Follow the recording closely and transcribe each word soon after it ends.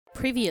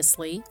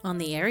Previously on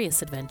the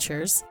Arius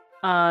Adventures.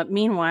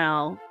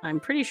 Meanwhile, I'm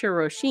pretty sure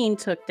Roisin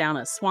took down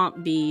a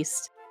swamp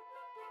beast.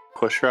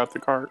 Push her out the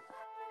cart.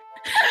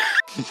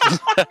 It's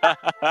fine.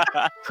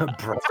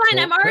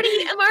 I'm already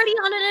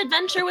on an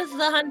adventure with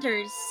the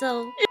hunters.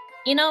 So,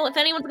 if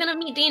anyone's gonna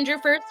meet danger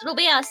first, it'll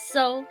be us.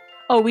 So.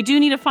 Oh, we do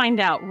need to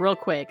find out real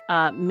quick.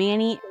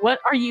 Manny, what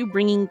are you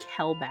bringing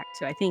Kel back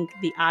to? I think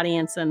the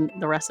audience and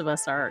the rest of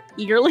us are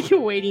eagerly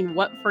awaiting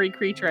what furry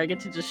creature I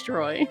get to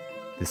destroy.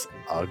 This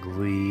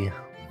ugly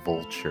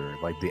vulture,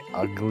 like the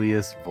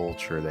ugliest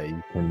vulture that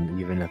you can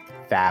even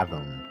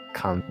fathom,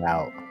 comes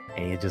out,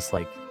 and he just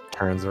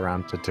turns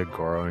around to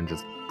Toguro and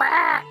just.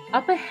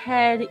 Up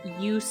ahead,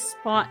 you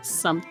spot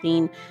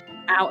something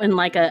out in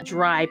a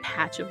dry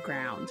patch of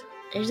ground.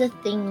 There's a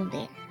thing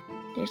there.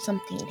 There's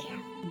something there.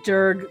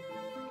 Durg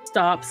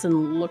stops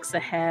and looks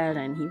ahead,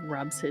 and he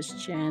rubs his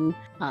chin.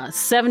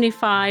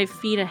 75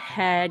 feet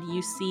ahead,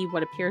 you see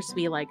what appears to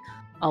be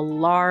a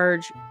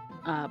large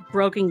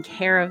broken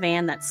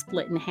caravan that's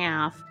split in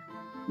half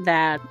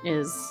that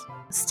is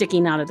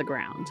sticking out of the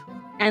ground.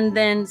 And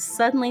then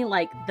suddenly,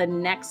 the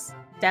next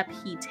step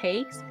he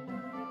takes,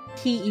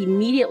 he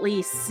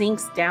immediately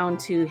sinks down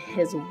to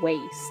his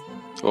waist.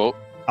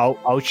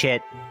 Oh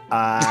shit.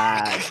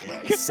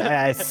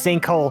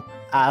 Sinkhole.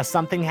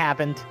 Something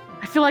happened.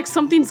 I feel like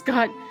something's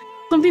got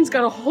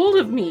a hold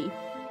of me.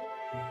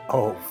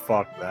 Oh,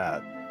 fuck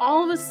that.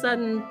 All of a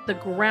sudden, the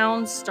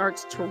ground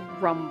starts to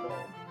rumble.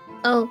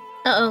 Oh,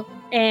 uh-oh.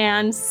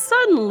 And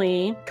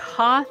suddenly,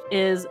 Koth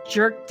is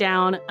jerked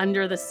down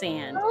under the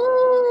sand.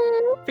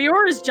 Oh.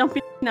 Fiora is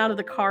jumping out of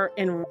the cart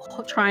and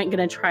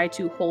gonna try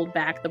to hold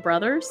back the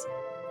brothers.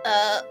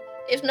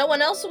 If no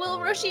one else will,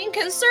 Roisin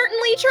can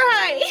certainly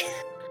try.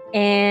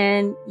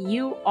 And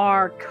you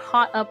are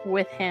caught up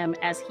with him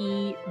as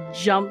he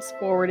jumps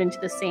forward into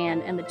the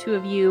sand, and the two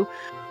of you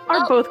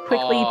are both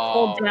quickly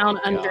pulled down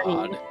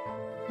underneath.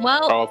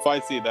 Well. Oh, if I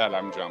see that,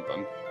 I'm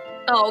jumping.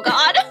 Oh,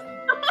 God.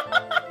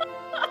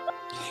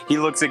 He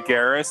looks at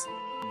Garrus,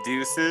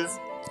 deuces,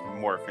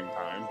 morphing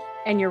time.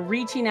 And you're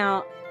reaching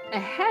out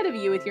ahead of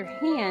you with your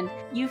hand.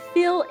 You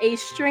feel a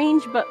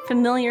strange but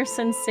familiar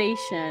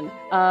sensation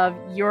of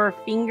your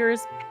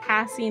fingers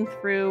passing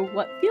through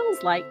what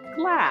feels like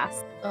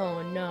glass.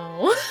 Oh,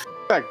 no.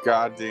 That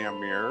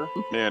goddamn mirror.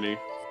 Manny,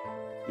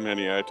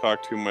 I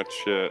talked too much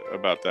shit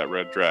about that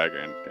red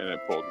dragon, and it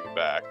pulled me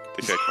back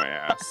to kick my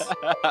ass.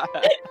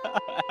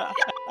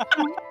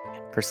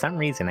 For some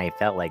reason, I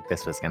felt like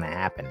this was going to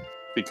happen.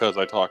 Because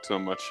I talked so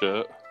much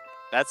shit.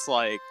 That's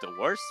the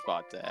worst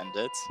spot to end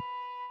it.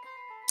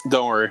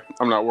 Don't worry,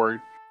 I'm not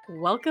worried.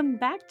 Welcome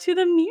back to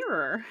the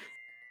mirror.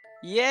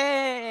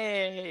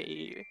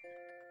 Yay!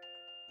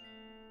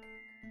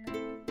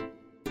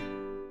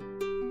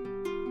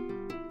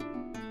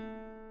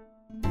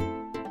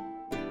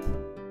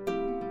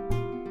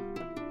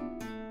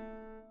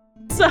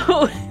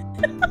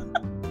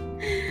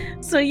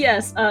 So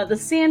yes, the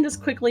sand is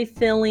quickly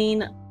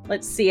filling.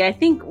 Let's see, I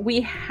think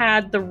we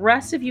had the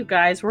rest of you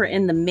guys were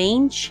in the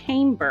main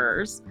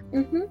chambers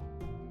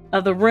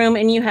of the room,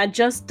 and you had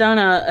just done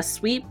a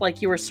sweep,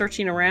 you were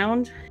searching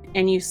around,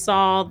 and you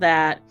saw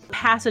that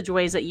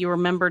passageways that you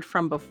remembered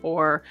from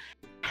before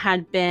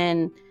had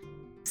been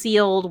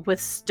sealed with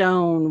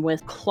stone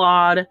with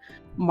clawed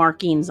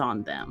markings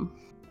on them.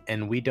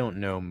 And we don't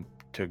know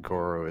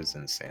Toguro is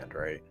in sand,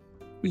 right?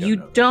 You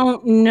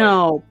don't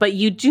know, but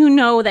you do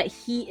know that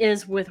he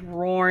is with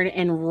Rorn,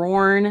 and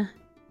Rorn...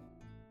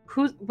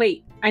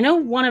 Wait, I know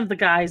one of the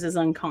guys is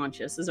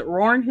unconscious. Is it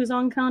Rorn who's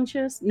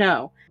unconscious?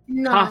 No.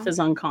 Koth is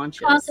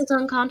unconscious. Koth is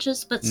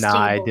unconscious, but stable.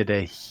 Nah, I did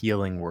a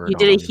healing word. You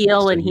did a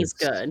heal, and he's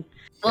good.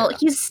 Well,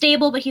 he's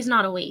stable, but he's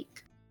not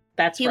awake.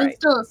 That's right. He was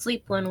still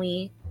asleep when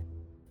we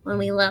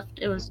left.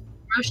 It was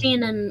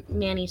Roisin and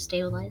Manny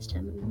stabilized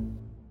him.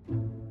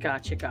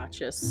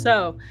 Gotcha.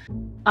 So,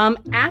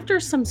 after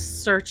some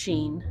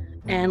searching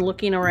and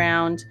looking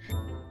around,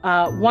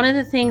 one of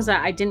the things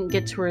that I didn't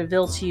get to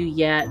reveal to you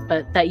yet,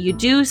 but that you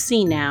do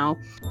see now,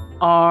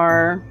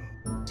 are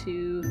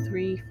 2,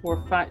 3,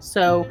 4, 5.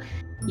 So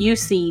you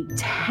see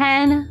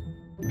 10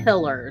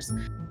 pillars,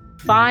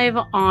 5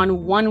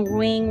 on one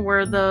wing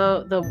where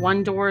the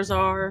one doors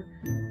are,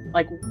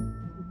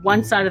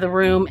 one side of the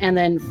room, and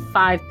then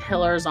 5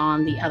 pillars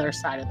on the other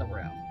side of the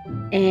room.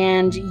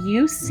 And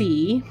you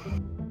see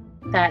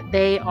that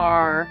they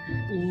are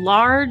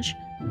large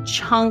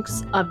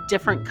chunks of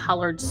different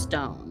colored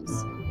stones.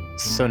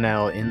 So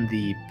now in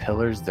the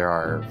pillars there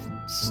are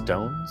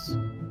stones?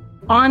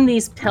 On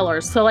these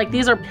pillars. So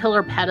these are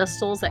pillar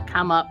pedestals that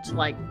come up to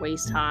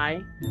waist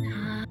high.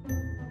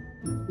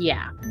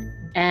 Yeah.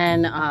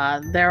 And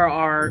there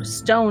are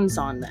stones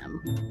on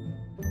them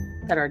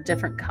that are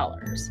different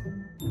colors.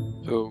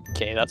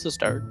 Okay, that's a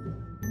start.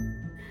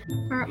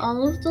 Are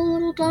all of the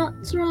little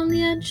dots around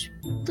the edge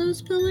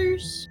those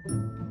pillars?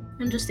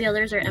 And just the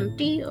others are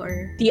empty,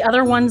 or? The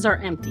other ones are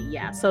empty,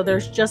 yeah. So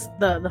there's just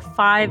the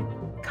 5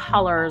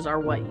 colors are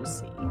what you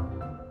see.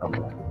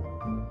 Okay.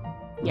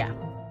 Yeah.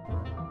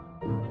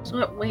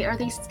 So wait, are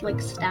these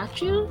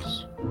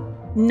statues?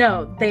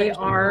 No, they There's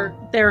are.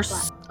 no They're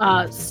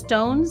flat.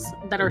 stones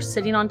that are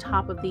sitting on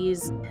top of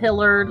these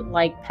pillared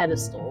like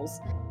pedestals,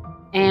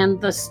 and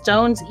the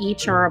stones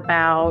each are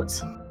about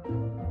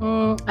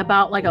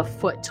like a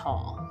foot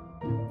tall.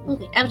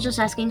 Okay, I was just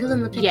asking because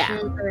in the Yeah.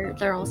 picture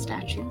they're all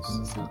statues.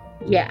 So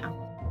Yeah.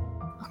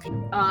 okay.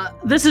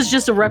 This is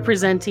just a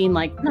representing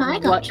like No, I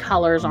what gotcha.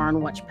 colors are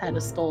on which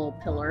pedestal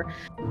pillar.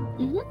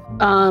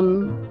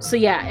 Mhm. So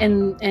yeah,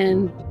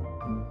 and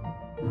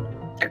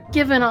they're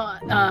given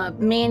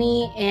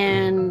Manny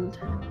and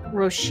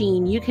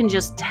Roisin. You can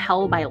just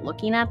tell by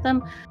looking at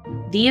them.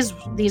 These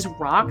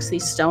rocks,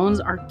 these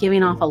stones, are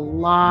giving off a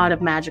lot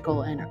of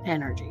magical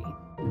energy.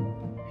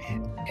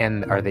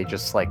 And are they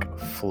just like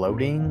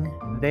floating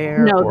there?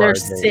 No, or they're are they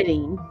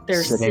sitting.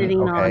 They're sitting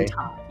on okay.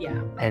 top. Yeah.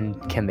 And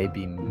can they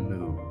be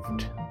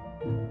moved?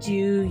 Do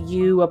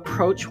you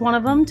approach one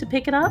of them to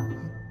pick it up?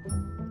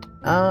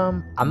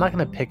 I'm not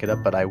gonna pick it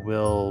up, but I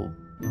will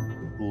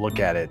look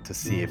at it to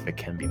see if it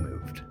can be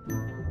moved,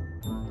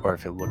 or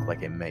if it looked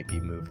like it might be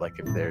moved. Like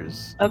if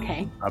there's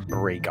Okay. a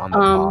break on the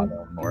Um,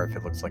 bottom, or if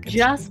it looks like it's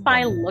Just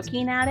by permanent.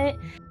 looking at it,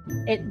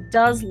 it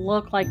does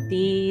look like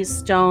these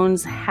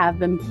stones have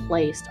been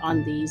placed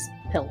on these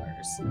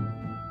pillars.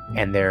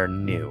 And they're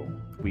new.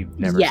 We've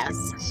never Yes,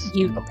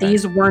 seen these.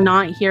 these were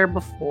not here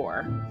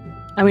before.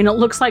 I mean, it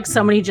looks like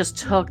somebody just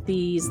took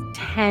these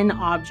 10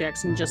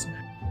 objects and just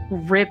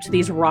ripped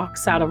these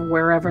rocks out of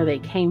wherever they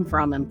came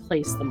from and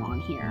placed them on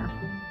here.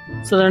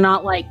 So they're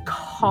not like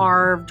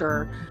carved,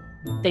 or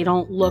they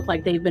don't look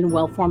like they've been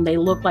well formed. They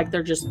look like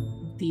they're just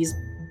these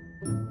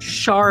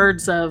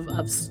shards of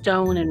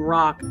stone and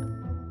rock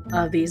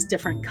of these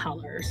different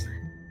colors.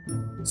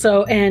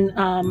 So, and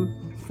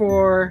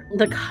for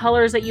the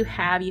colors that you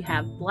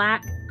have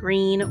black,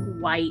 green,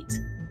 white,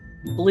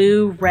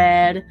 blue,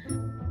 red,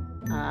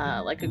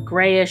 like a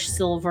grayish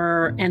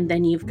silver, and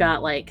then you've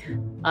got like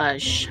a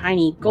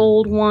shiny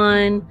gold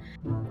one.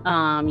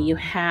 You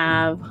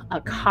have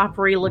a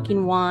coppery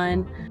looking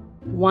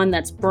one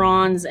that's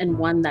bronze, and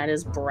one that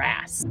is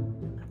brass.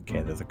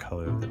 Okay, they're the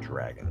color of the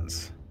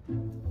dragons.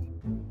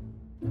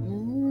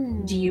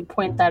 Do you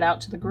point that out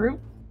to the group?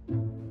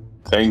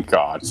 Thank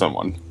God,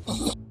 someone.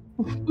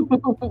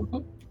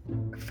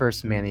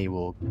 First, Manny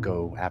will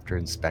go after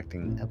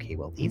inspecting. Okay,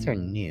 well, these are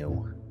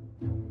new.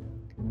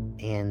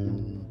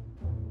 And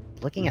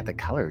looking at the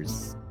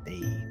colors,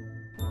 they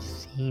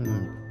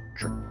seem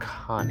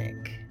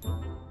draconic.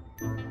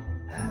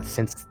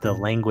 Since the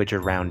language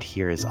around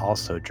here is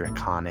also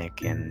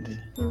draconic, and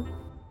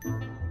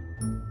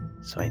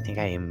so I think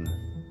I am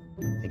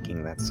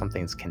thinking that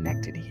something's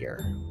connected here.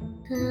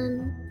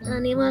 Can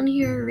anyone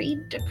here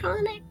read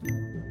Draconic?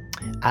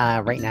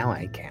 Right now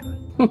I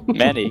can.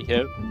 Manny,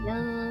 yep.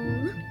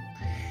 No.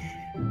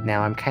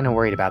 Now I'm kind of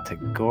worried about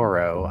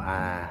Tagoro.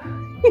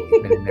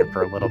 He's been in there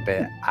for a little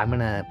bit. I'm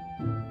gonna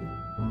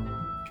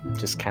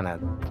just kind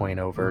of point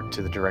over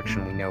to the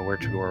direction we know where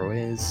Tagoro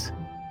is.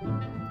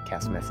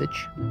 Cast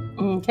message.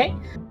 Okay.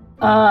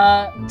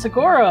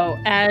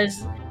 Tagoro,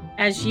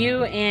 as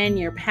you and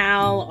your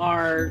pal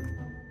are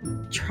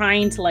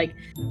trying to like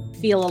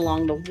feel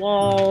along the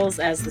walls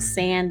as the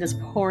sand is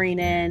pouring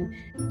in,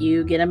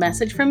 you get a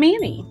message from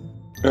Manny.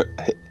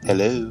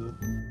 Hello.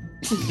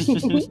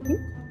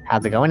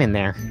 How's it going in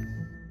there?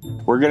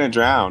 We're gonna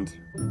drown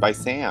by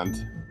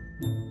sand.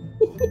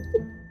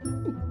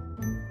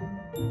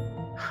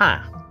 Huh.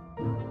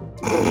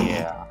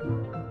 Yeah.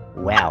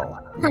 Well.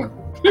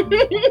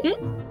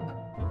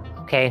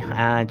 Okay,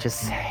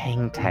 just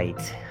hang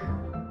tight.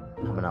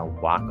 I'm gonna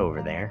walk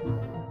over there.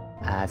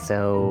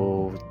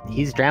 So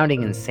he's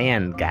drowning in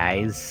sand,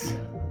 guys.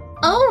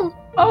 Oh,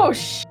 Oh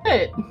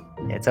shit.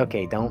 It's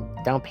okay.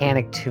 Don't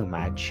panic too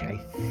much. I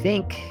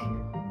think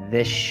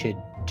this should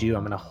do.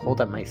 I'm gonna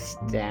hold up my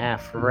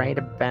staff right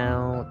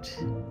about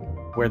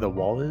where the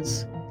wall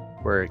is,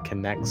 where it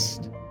connects.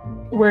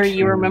 Where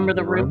you To remember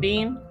the the room room?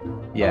 being?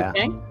 Yeah.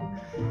 Okay.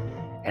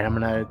 And I'm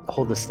gonna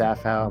hold the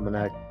staff out. I'm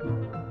gonna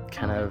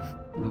kind of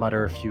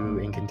mutter a few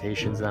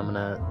incantations, and I'm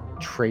gonna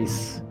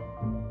trace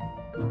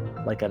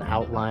like an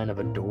outline of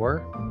a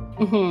door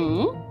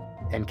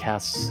Mm-hmm. and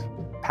cast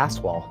pass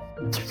wall.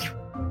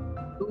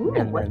 Ooh,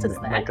 And what then does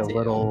that like a do?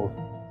 little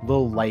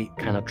light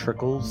kind of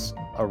trickles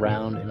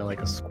around in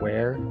like a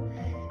square,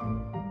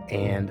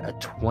 and a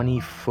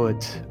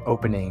 20-foot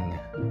opening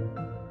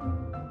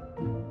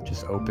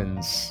just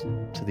opens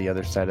to the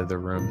other side of the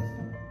room.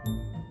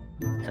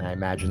 And I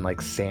imagine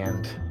like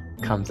sand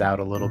comes out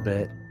a little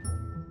bit.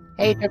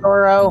 Hey,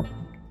 Tagoro.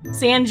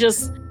 Sand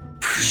just.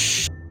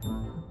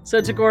 So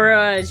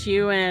Tagora, as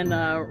you and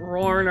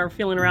Rorn are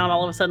feeling around,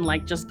 all of a sudden,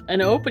 like just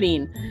an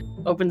opening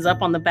opens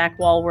up on the back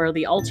wall where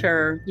the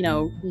altar,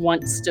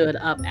 once stood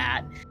up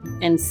at,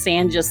 and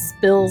sand just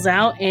spills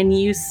out, and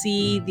you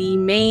see the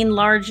main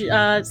large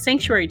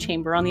sanctuary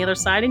chamber on the other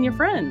side, and your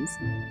friends.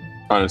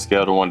 On a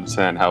scale to 1 to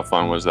 10, how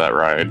fun was that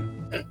ride?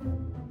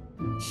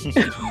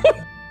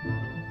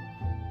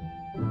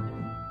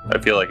 I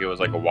feel like it was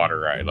like a water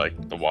ride. Like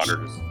the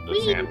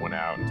sand went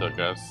out and took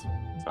us.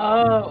 So,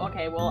 Oh,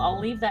 okay. Well, I'll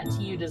leave that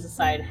to you to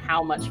decide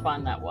how much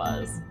fun that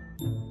was.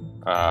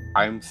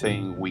 I'm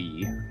saying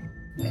we.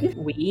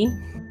 We?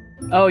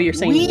 Oh, you're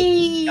saying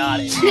we. Got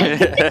it.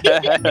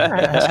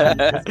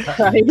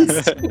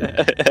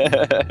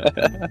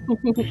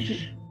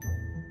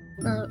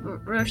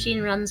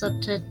 Roshin runs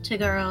up to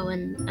Toguro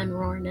and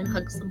Rorn and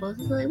hugs them both.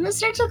 He's like,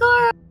 Mr.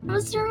 Toguro,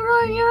 Mr.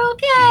 Rorn, you're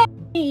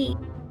okay.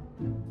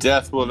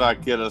 Death will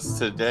not get us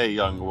today,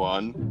 young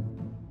one.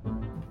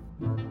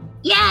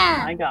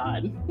 Yeah. My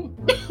God.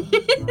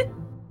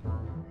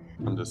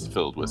 I'm just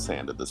filled with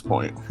sand at this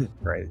point.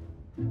 Right.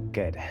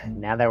 Good.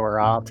 Now that we're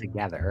all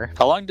together.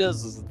 How long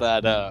does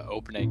that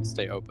opening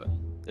stay open?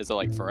 Is it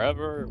like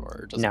forever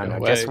or just No,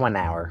 just 1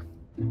 hour.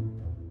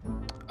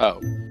 Oh,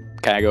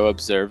 can I go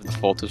observe the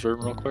Foltus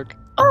room real quick?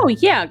 Oh,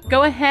 yeah.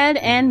 Go ahead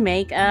and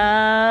make you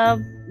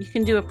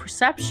can do a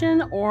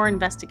perception or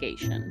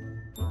investigation.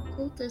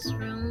 This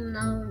room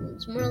now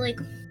it's more like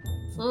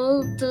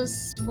full to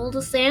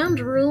sand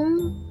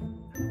room.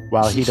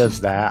 While he does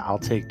that, I'll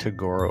take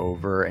Toguro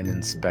over and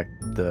inspect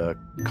the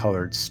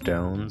colored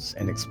stones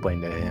and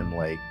explain to him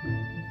like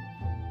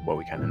what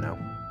we kind of know.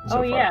 So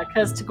far. Yeah,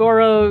 because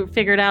Toguro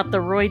figured out the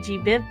Roy G.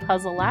 Biv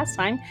puzzle last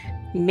time.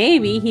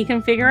 Maybe he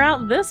can figure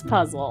out this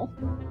puzzle.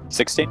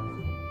 16.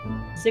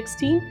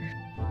 16.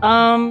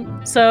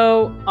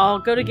 So I'll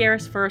go to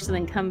Garrus first and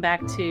then come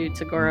back to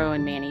Toguro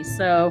and Manny.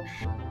 So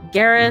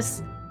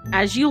Garrus,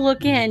 as you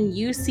look in,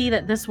 you see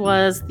that this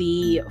was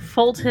the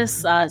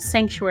Foltus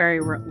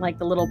sanctuary, like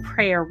the little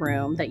prayer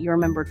room that you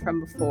remembered from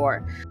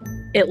before.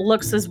 It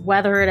looks as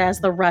weathered as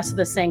the rest of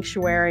the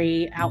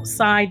sanctuary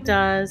outside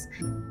does,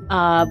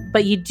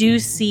 but you do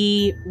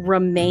see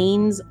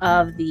remains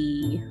of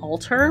the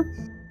altar.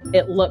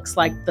 It looks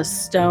like the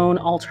stone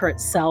altar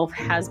itself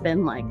has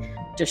been like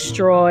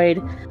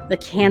destroyed. The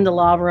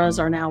candelabras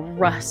are now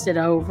rusted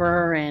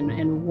over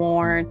and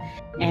worn,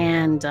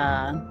 and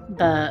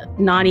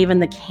not even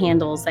the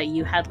candles that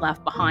you had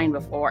left behind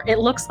before. It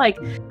looks like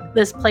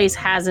this place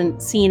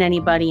hasn't seen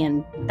anybody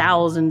in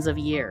thousands of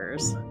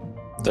years.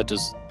 That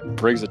just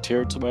brings a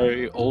tear to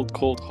my old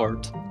cold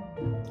heart.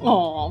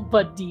 Oh,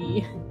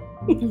 buddy.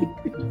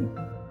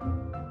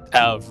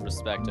 Out of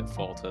respect to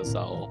Foltus,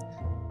 I'll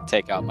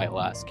take out my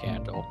last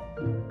candle.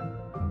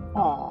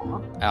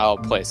 Aw. I'll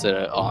place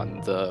it on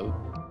the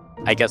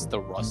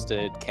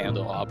rusted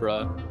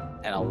candelabra,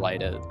 and I'll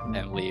light it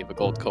and leave a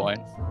gold coin.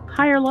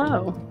 High or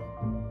low?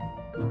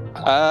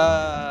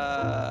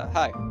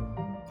 Hi.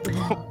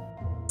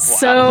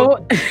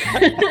 So,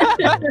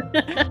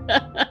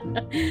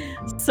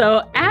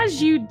 so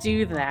as you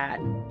do that,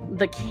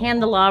 the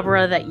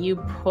candelabra that you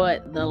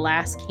put the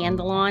last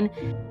candle on,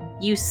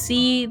 you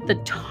see the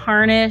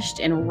tarnished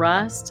and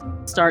rust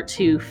start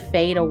to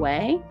fade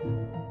away.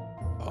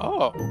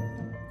 Oh.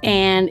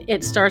 And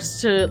it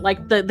starts to,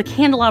 like, the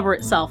candelabra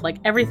itself, like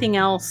everything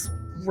else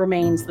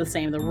remains the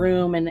same, the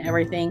room and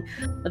everything.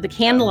 But the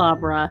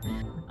candelabra,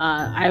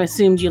 I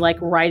assumed you like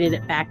righted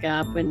it back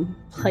up and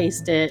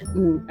placed it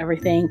and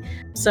everything.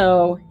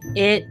 So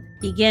it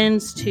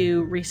begins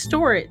to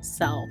restore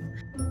itself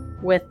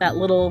with that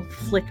little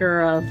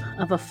flicker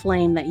of a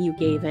flame that you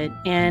gave it.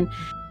 And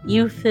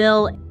you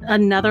feel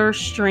another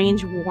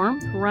strange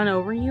warmth run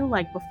over you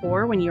like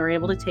before when you were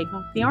able to take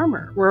off the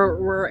armor.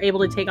 We're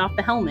able to take off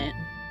the helmet.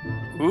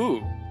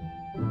 Ooh.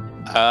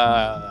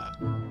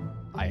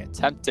 I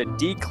attempt to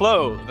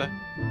declothe.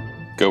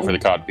 Go for the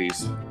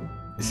codpiece.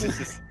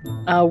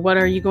 What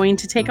are you going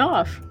to take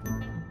off?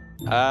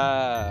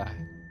 I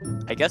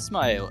guess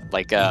my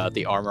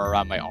the armor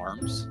around my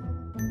arms.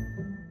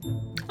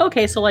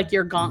 Okay, so like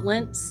your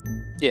gauntlets?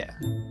 Yeah.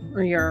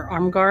 Or your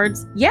arm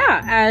guards?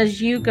 Yeah,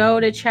 as you go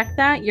to check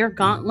that, your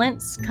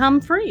gauntlets come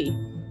free.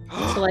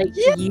 So like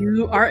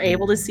you are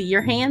able to see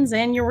your hands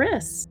and your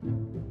wrists.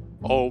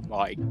 Oh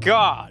my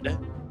god.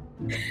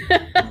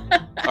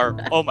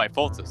 Oh my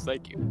Foltus,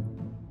 thank you.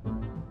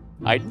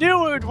 I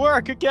knew it would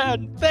work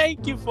again.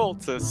 Thank you,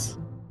 Foltus.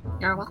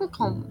 You're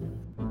welcome.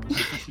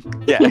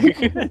 Yeah.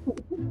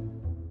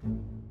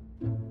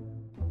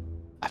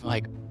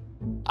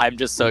 I'm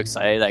just so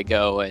excited. I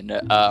go and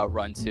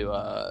run to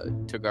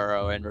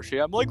Toguro and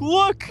Roshin. I'm like,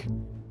 look!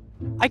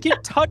 I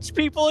can touch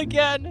people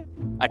again!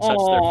 I touch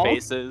their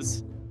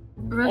faces.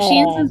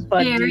 Roshin's is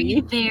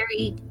very,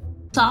 very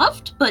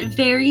soft, but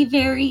very,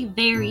 very,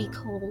 very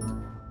cold.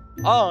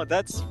 Oh,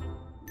 that's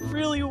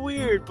really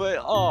weird, but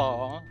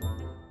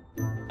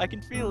I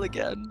can feel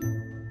again.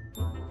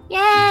 Yay!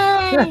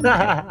 I don't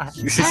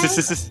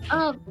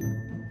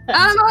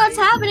know what's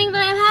happening,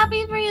 but I'm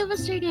happy for you,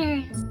 Mr.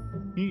 Garrus.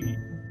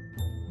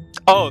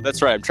 Oh,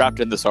 that's right. I'm trapped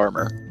in this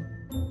armor.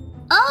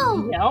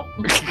 Oh! Yep.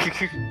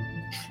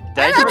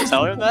 Did I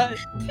tell her that?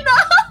 No!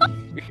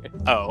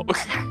 Oh.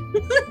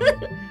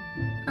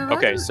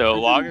 Okay, so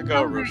long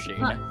ago, Roshin.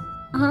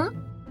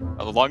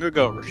 Long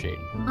ago, Roshin.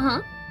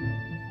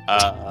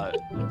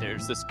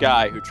 There's this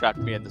guy who trapped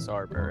me in this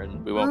armor,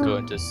 and we won't go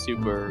into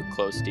super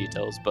close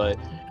details, but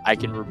I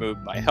can remove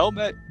my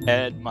helmet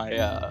and my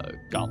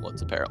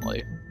gauntlets,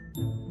 apparently.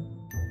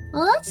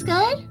 Well, that's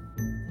good.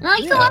 Now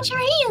you can wash your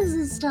hands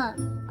and stuff.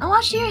 I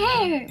wash your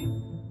hair.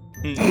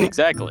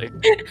 Exactly.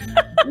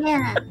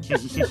 Yeah.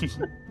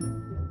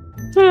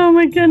 Oh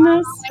my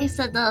goodness. I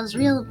said that was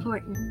real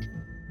important.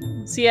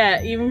 So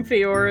yeah, even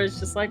Fiora is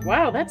just like,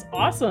 wow, that's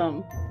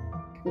awesome.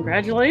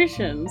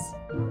 Congratulations.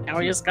 Now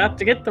we just got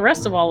to get the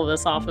rest of all of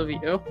this off of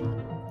you.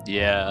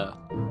 Yeah,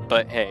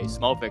 but hey,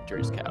 small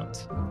victories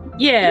count.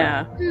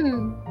 Yeah.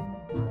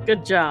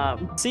 Good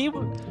job. See,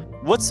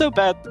 what's so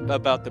bad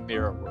about the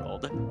mirror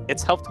world?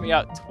 It's helped me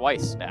out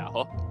twice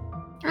now.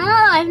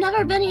 I've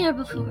never been here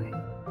before.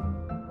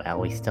 Well,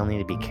 we still need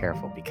to be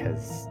careful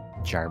because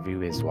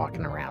Jarvu is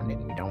walking around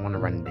and we don't want to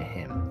run into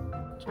him.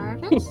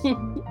 Jarvis?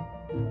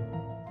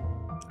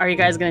 Are you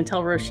guys gonna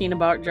tell Roshin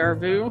about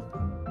Jarvu?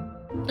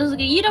 It was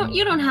okay. You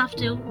don't have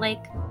to,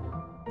 like.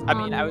 I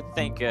mean, I would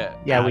think.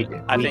 Yeah, we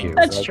do. I we think do.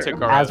 That's Like,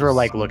 true. as we're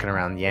like looking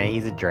around, yeah,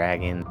 he's a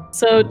dragon.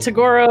 So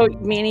Tagoro,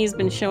 Manny's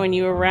been showing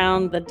you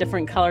around the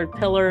different colored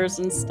pillars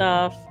and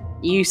stuff.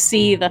 You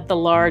see that the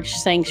large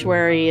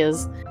sanctuary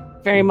is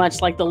very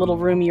much like the little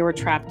room you were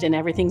trapped in.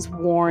 Everything's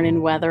worn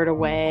and weathered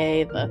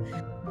away. The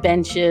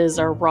benches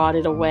are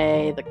rotted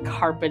away. The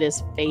carpet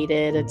is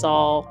faded. It's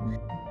all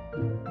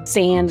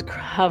sand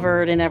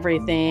covered and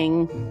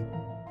everything.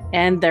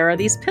 And there are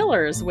these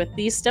pillars with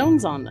these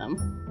stones on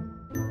them.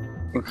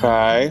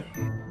 Okay.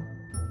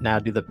 Now,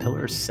 do the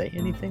pillars say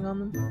anything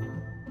on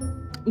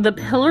them? The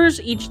pillars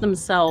each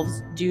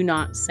themselves do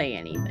not say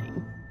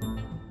anything.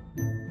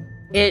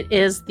 It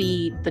is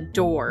the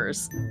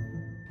doors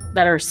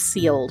that are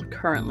sealed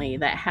currently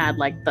that had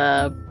like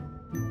the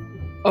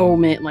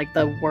omen, like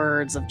the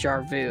words of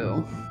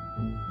Jarvu.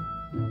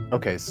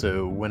 Okay,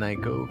 so when I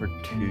go over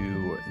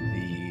to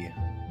the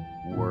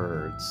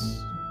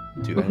words,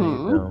 do any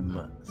of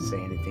them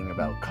say anything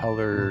about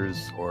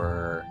colors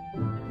or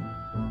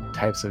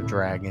types of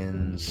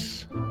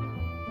dragons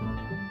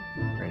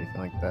or anything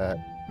like that?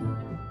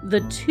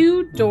 The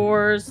two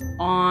doors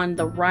on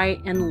the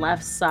right and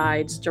left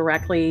sides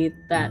directly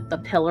that the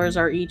pillars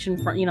are each in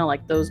front,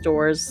 like those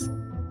doors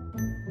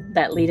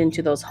that lead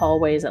into those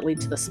hallways that lead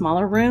to the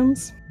smaller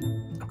rooms.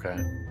 Okay.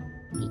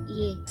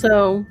 Yeah.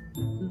 So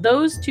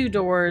those two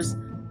doors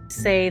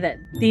say that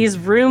these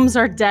rooms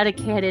are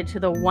dedicated to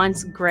the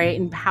once great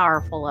and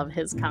powerful of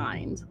his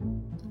kind.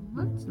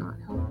 That's not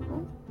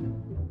helpful.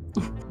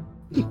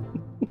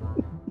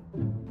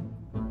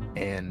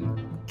 And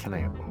can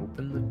I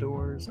open the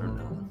doors or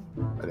no?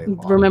 Are they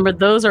locked? Remember,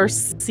 those are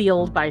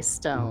sealed by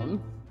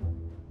stone.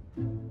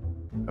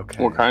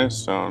 Okay. What kind of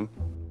stone?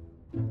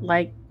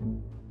 Like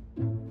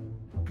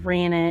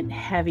granite,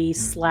 heavy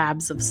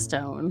slabs of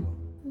stone.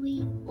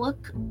 Wait,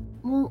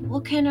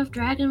 what kind of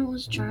dragon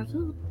was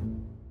Jarvu?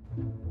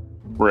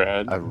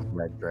 Red. A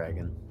red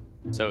dragon.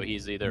 So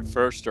he's either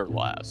first or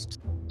last.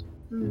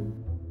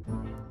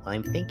 Well,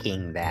 I'm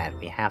thinking that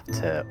we have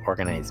to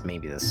organize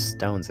maybe the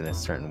stones in a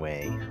certain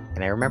way.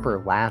 And I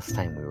remember last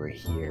time we were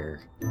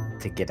here,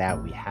 to get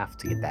out, we have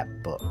to get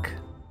that book.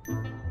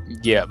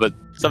 Yeah, but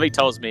something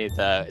tells me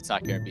that it's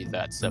not going to be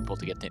that simple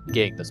to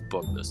getting this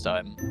book this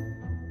time.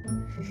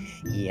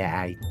 Yeah,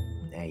 I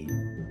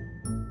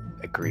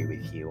agree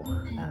with you.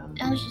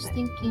 I was just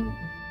thinking,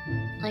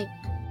 like,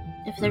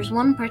 if there's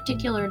one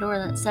particular door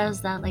that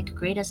says that, like,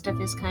 greatest of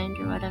his kind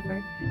or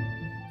whatever,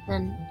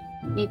 then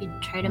maybe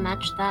try to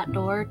match that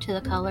door to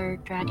the color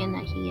dragon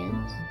that he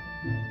is.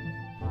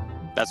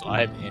 That's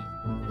what I mean.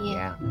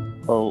 Yeah.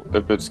 Oh,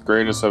 if it's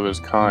greatest of his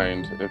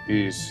kind, if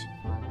he's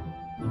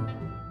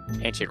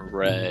Ancient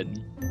red.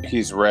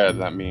 red,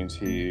 that means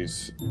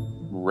he's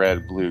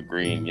red, blue,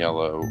 green,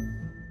 yellow,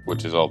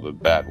 which is all the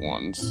bad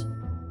ones.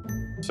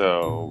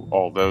 So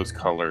all those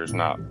colors,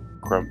 not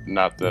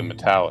the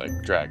metallic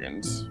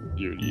dragons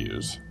you would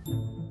use.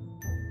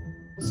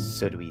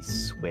 So do we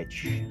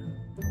switch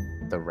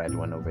the red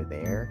one over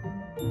there?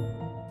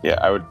 Yeah,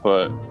 I would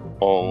put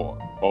all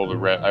the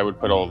red. I would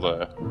put all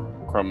the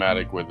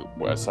chromatic with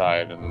one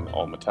side and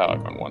all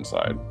metallic on one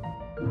side.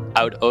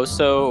 I would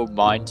also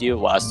mind you,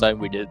 last time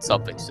we did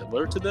something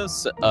similar to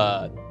this,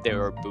 they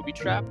were booby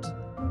trapped.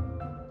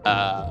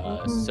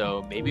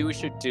 So maybe we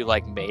should do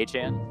like Mage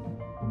Hand.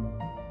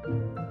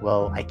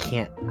 Well, I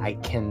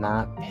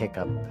cannot pick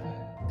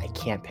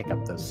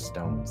up those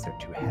stones. They're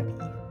too heavy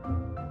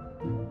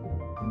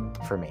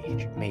for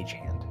mage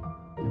hand.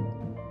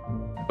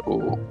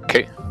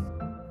 Okay.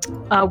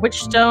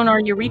 Which stone are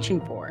you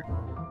reaching for?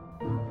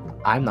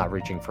 I'm not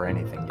reaching for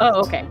anything yet.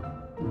 Oh, okay.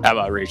 I'm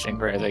not reaching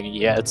for anything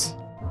yet.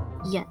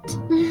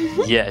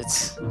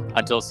 Yet.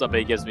 Until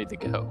somebody gives me the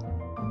go.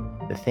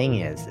 The thing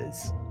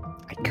is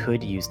I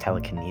could use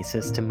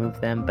telekinesis to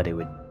move them, but it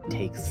would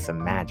take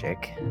some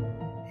magic.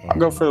 I'll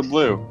go for the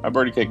blue. I've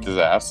already kicked his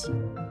ass.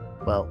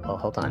 Well,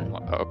 hold on.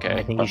 I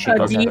Okay. think you should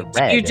go Do for you, the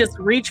red. do you just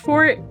reach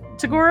for it,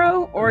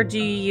 Tagoro, or do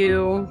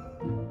you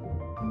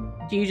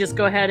just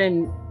go ahead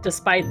and,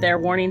 despite their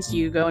warnings, do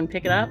you go and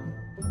pick it up?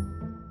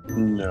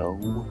 No.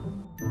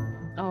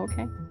 Oh,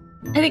 okay.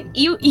 I think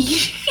you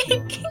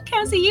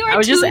Cassie, you I are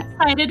was too just-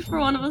 excited for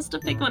one of us to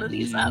pick one of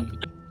these up.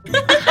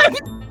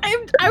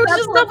 I was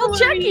just double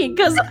checking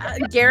because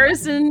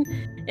Garrison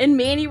and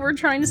Manny were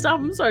trying to stop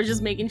him, so I was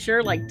just making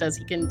sure, like, does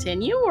he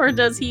continue or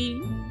does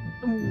he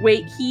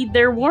heed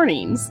their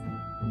warnings?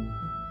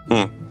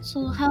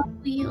 So how do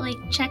we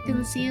check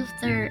and see if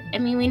they're? I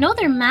mean, we know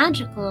they're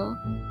magical.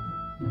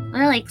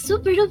 They're like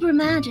super duper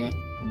magic.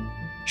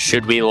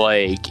 Should we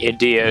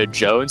Indiana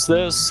Jones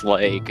this?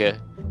 I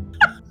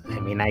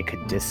mean, I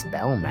could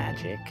dispel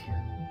magic.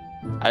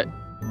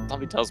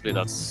 Something tells me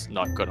that's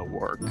not gonna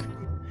work.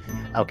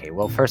 Okay,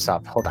 well, first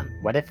off, hold on.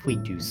 What if we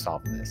do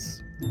solve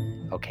this?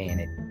 Okay,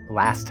 and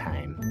last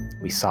time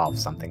we solved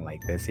something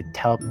like this, it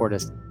teleported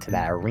us to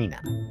that arena,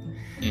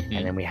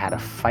 and then we had to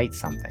fight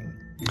something.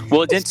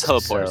 Well, it didn't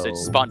teleport us; it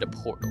spawned a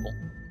portal.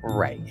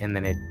 Right, and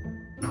then it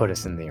put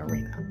us in the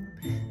arena.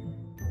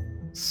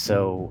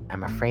 So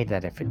I'm afraid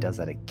that if it does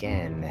that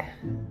again,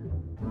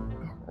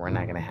 we're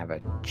not gonna have a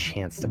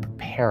chance to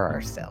prepare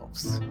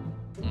ourselves.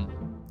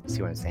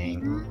 See what I'm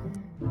saying?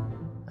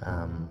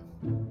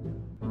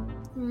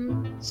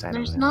 So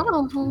there's not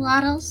a whole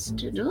lot else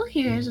to do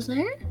here, is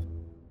there?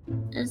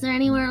 Is there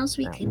anywhere else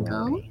we can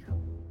go?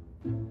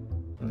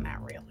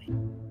 Not really.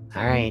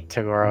 All right,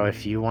 Toguro,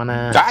 if you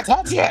wanna. I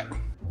touch it.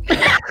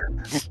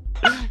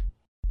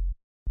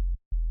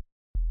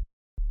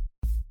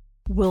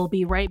 We'll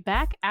be right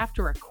back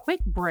after a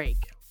quick break.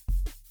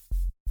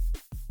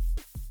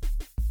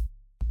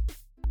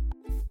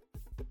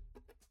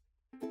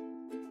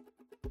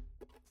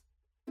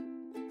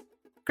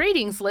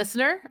 Greetings,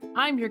 listener.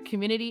 I'm your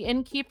community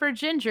innkeeper,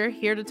 Ginger,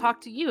 here to talk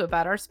to you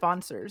about our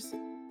sponsors.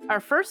 Our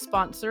first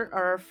sponsor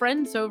are our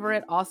friends over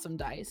at Awesome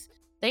Dice.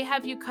 They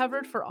have you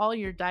covered for all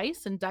your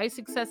dice and dice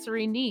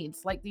accessory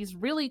needs, like these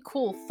really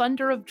cool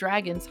Thunder of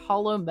Dragons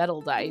hollow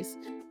metal dice.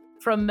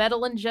 From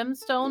metal and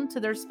gemstone to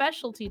their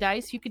specialty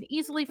dice, you can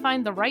easily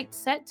find the right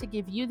set to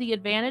give you the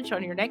advantage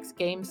on your next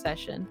game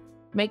session.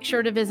 Make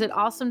sure to visit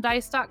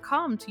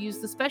awesomedice.com to use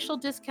the special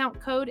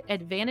discount code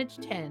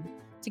ADVANTAGE10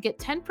 to get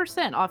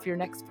 10% off your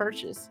next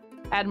purchase.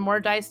 Add more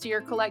dice to your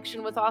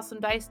collection with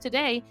Awesome Dice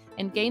today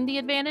and gain the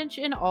advantage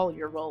in all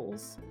your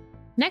rolls.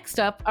 Next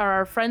up are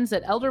our friends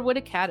at Elderwood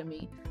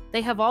Academy.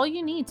 They have all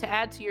you need to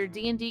add to your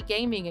D&D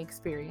gaming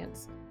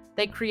experience.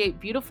 They create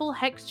beautiful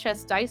hex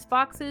chest dice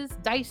boxes,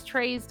 dice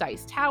trays,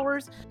 dice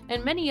towers,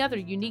 and many other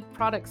unique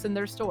products in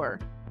their store.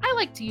 I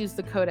like to use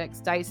the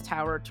Codex Dice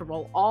Tower to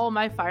roll all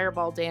my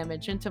fireball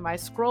damage into my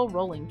scroll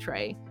rolling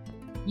tray.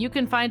 You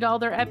can find all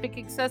their epic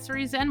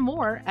accessories and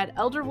more at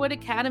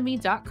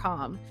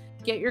elderwoodacademy.com.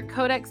 Get your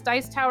Codex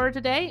Dice Tower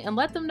today and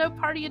let them know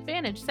Party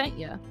Advantage sent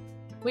you.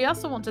 We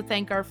also want to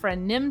thank our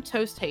friend Nim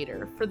Toast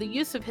Hater for the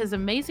use of his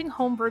amazing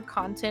homebrew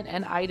content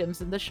and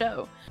items in the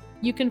show.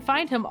 You can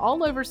find him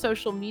all over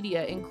social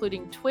media,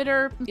 including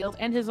Twitter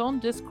and his own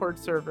Discord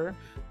server,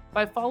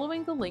 by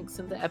following the links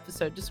in the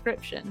episode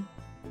description.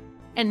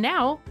 And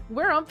now,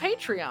 we're on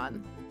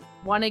Patreon.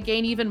 Want to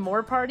gain even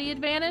more Party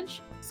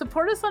Advantage?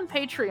 Support us on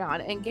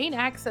Patreon and gain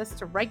access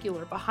to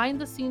regular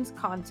behind-the-scenes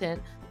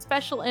content,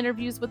 special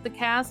interviews with the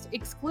cast,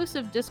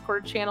 exclusive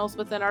Discord channels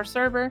within our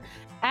server,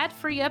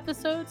 ad-free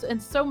episodes,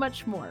 and so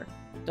much more.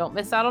 Don't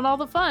miss out on all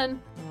the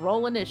fun.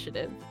 Roll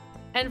initiative.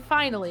 And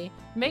finally,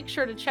 make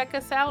sure to check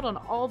us out on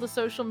all the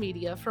social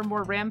media for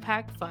more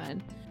Rampack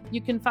fun.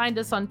 You can find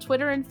us on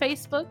Twitter and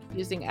Facebook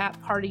using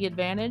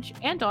 @PartyAdvantage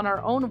and on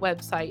our own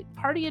website,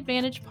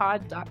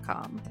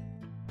 partyadvantagepod.com.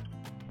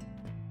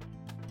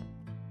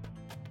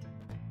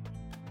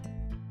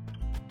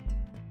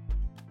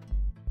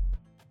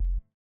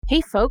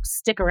 Hey folks,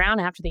 stick around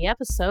after the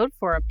episode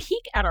for a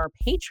peek at our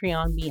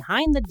Patreon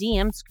behind the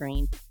DM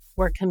screen,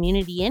 where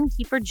community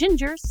innkeeper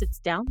Ginger sits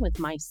down with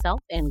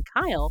myself and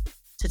Kyle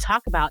to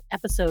talk about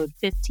episode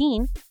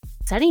 15,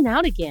 Setting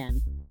Out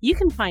Again. You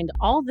can find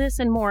all this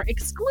and more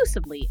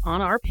exclusively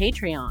on our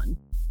Patreon.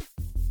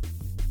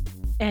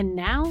 And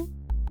now,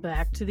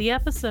 back to the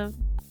episode.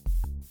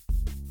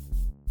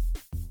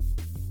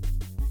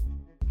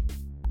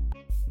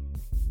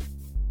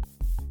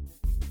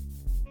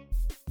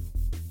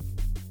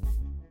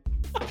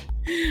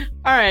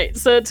 All right,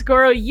 so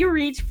Toguro, you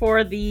reach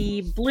for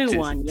the blue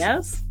one,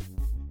 yes?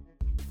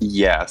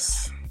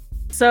 Yes.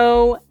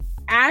 So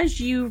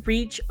as you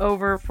reach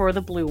over for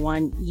the blue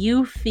one,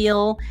 you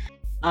feel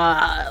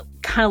kind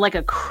of like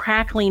a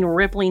crackling,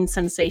 rippling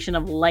sensation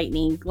of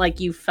lightning,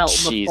 like you felt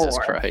before. Jesus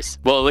Christ!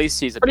 Well, at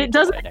least he's a. But it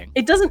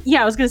doesn't.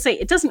 Yeah, I was gonna say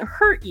it doesn't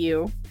hurt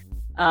you.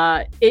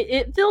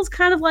 It feels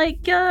kind of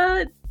like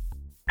I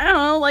don't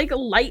know, like a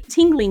light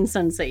tingling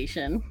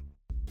sensation.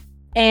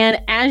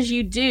 And as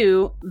you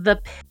do,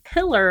 the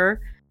pillar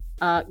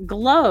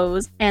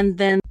glows, and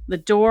then the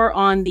door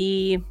on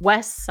the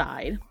west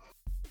side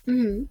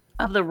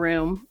of the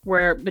room,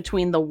 where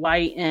between the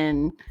white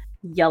and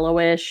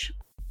yellowish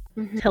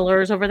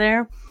pillars over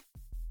there,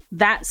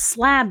 that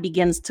slab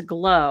begins to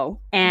glow,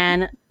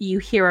 and you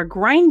hear a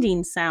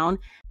grinding sound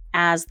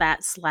as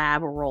that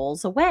slab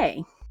rolls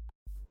away.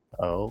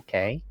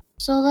 Okay.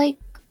 So, like,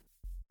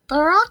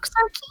 the rocks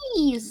are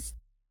keys.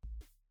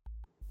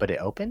 But it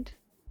opened?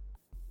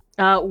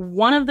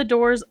 One of the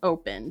doors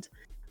opened.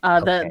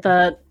 Okay.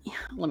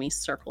 Let me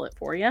circle it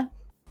for you.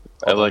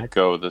 I let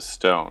go of the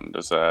stone.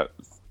 Does that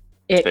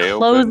It stay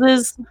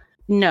closes. Open?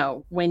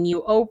 No, when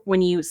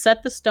you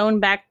set the stone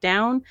back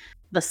down,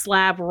 the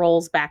slab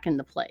rolls back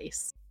into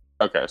place.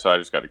 Okay, so I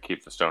just got to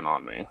keep the stone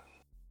on me.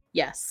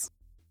 Yes.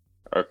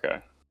 Okay.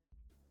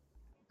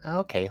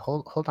 Okay,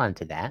 hold on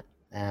to that.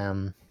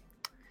 I'll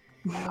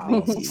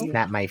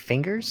snap my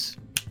fingers.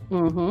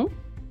 Mm-hmm.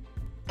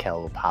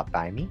 Kel will pop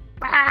by me.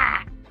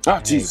 Oh,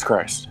 Jesus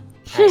Christ.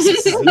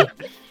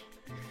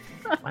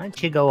 Why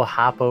don't you go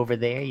hop over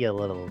there, you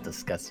little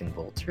disgusting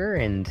vulture,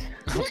 and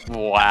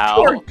Wow.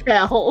 Poor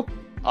Kel.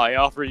 I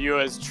offer you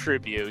as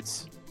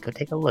tribute. go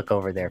take a look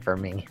over there for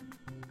me.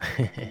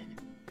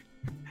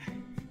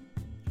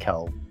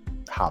 Kel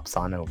hops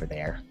on over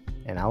there,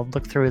 and I'll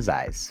look through his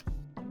eyes.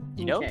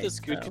 You know, Okay, this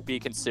could be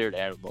considered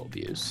animal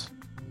abuse.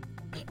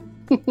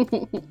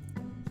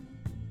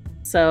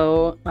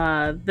 So,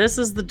 this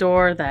is the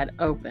door that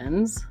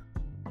opens.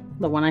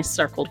 The one I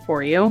circled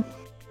for you.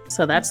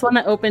 So that's the one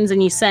that opens,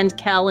 and you send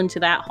Kel into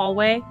that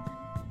hallway.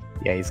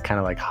 Yeah, he's kind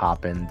of like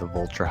hopping the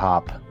vulture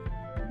hop.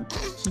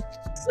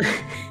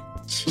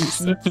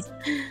 Jesus.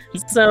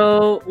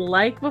 So,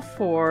 like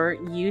before,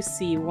 you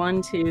see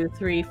 1, 2,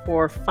 3,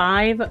 4,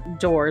 5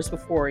 doors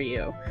before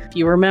you. If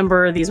you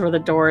remember, these were the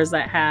doors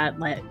that had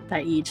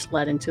that each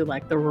led into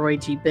like the Roy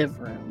G. Biv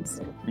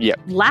rooms. Yep.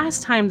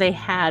 Last time they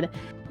had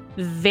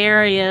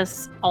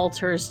various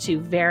altars to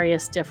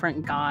various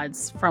different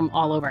gods from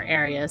all over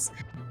areas.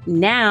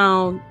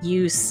 Now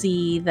you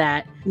see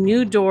that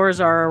new doors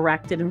are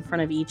erected in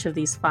front of each of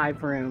these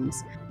 5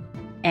 rooms,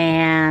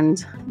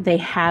 and they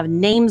have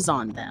names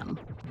on them.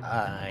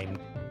 I'm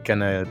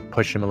gonna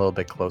push him a little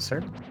bit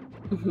closer,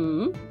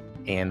 Mm-hmm.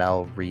 and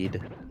I'll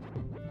read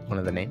one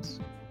of the names.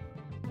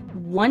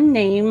 One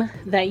name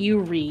that you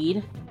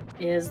read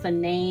is the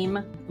name.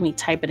 Let me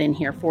type it in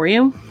here for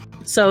you.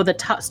 So the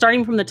top,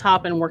 starting from the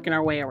top and working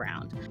our way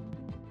around.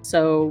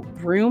 So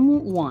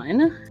room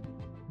 1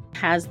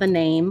 has the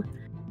name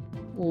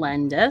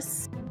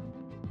Lendis.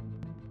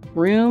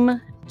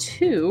 Room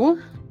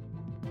 2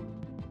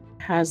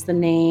 has the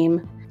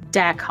name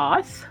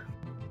Dakoth.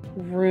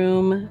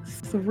 Room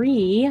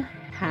 3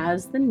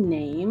 has the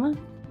name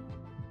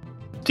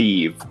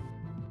Steve.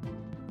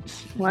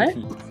 what?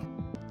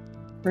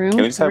 Room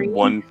Can we just have 3?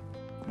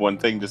 one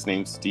thing just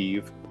named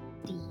Steve?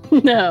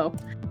 No.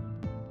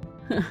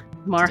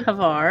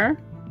 Marhavar.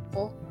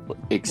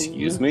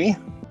 Excuse me?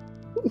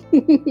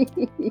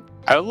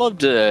 I would love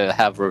to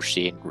have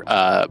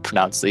Roisin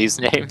pronounce these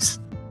names.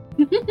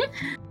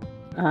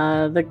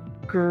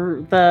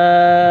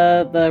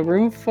 The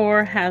room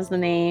 4 has the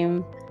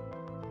name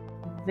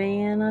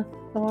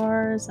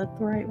Vanathar. Is that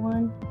the right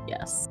one?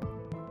 Yes.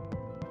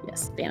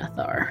 Yes,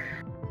 Vanathar.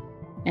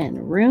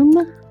 And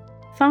room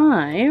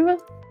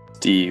 5.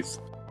 Steve.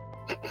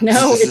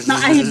 No, it's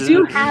not. I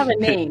do have a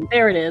name.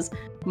 There it is.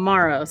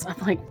 Maros. I'm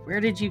like, where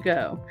did you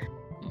go?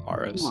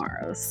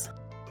 Maros.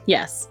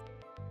 Yes.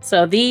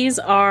 So these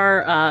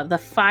are the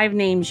 5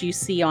 names you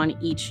see on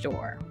each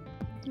door.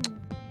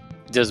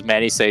 Does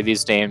Manny say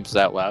these names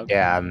out loud?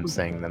 Yeah, I'm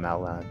saying them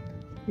out loud.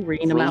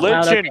 Reading them out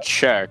loud. Religion Okay.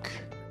 check.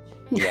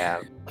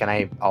 Yeah. Can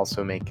I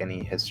also make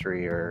any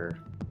history or...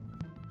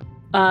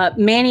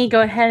 Manny,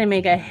 go ahead and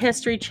make a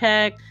history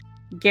check.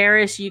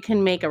 Garrus, you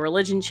can make a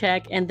religion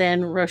check. And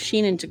then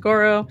Roisin and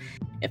Tagoro,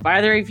 if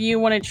either of you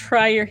want to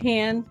try your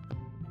hand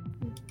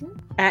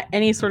at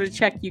any sort of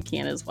check, you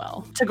can as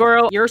well.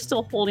 Tagoro, you're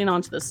still holding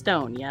onto the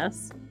stone,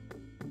 yes?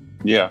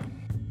 Yeah.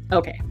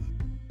 Okay.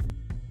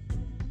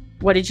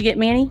 What did you get,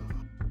 Manny?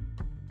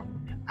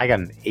 I got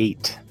an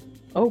 8.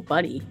 Oh,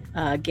 buddy.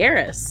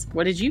 Garrus,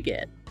 what did you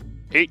get?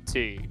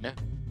 18.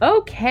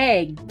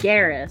 Okay,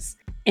 Garrus.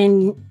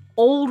 In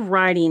old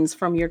writings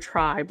from your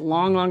tribe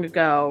long, long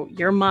ago,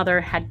 your mother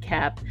had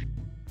kept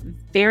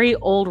very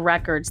old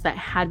records that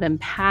had been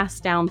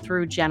passed down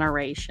through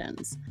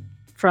generations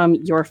from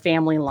your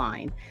family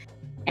line.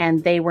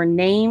 And they were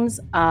names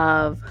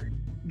of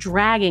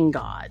dragon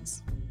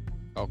gods.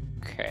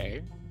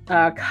 Okay.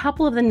 A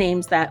couple of the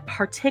names that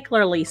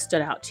particularly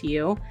stood out to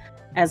you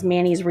as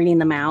Manny's reading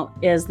them out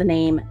is the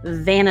name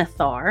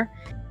Vanathar.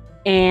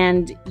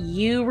 And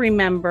you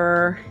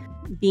remember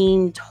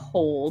being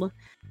told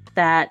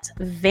that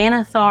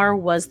Vanathar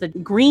was the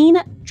green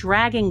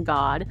dragon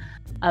god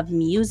of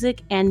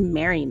music and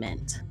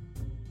merriment.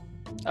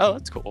 Oh,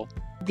 that's cool.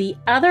 The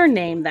other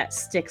name that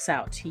sticks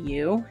out to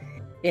you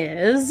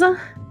is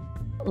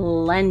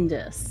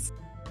Lendis.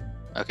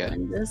 Okay.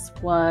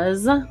 Lendis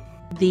was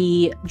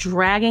the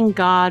dragon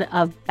god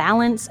of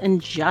balance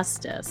and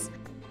justice,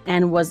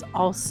 and was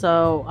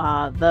also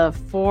the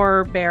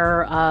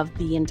forebearer of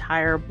the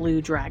entire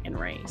blue dragon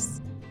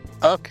race.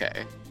 Okay.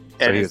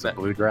 So And he is, was a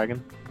blue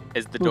dragon?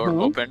 is the door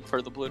Mhm. open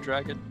for the blue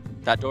dragon?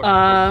 That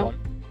door?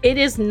 It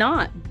is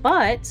not,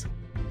 but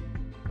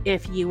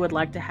if you would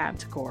like to have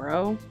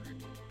Tagoro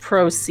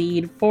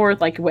proceed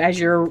forth, like as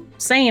you're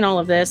saying all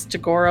of this,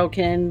 Tagoro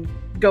can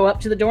go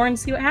up to the door and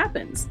see what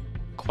happens.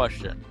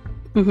 Question.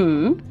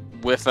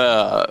 Mm-hmm. With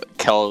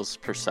Kel's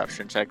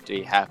perception check, do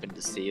you happen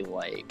to see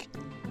like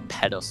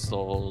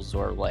pedestals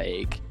or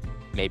like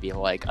maybe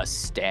like a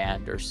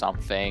stand or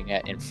something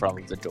in front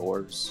of the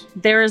doors?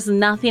 There is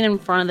nothing in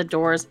front of the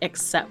doors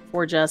except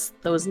for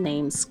just those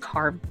names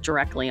carved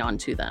directly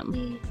onto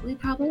them. We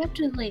probably have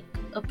to like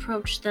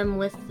approach them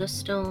with the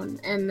stone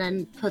and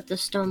then put the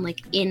stone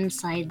like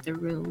inside the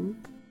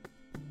room.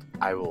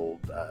 I will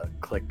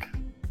click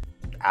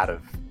out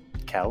of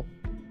Kel,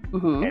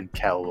 and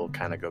Kel will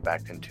kind of go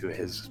back into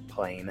his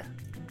plane.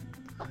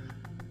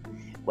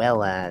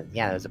 Well,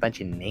 yeah, there's a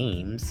bunch of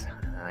names.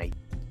 I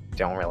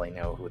don't really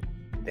know who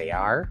they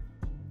are.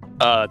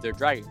 They're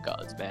dragon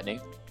gods, Manny.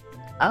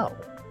 Oh,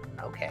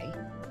 okay.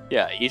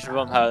 Yeah, each of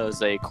them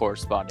has a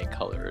corresponding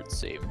color, it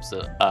seems.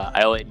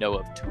 I only know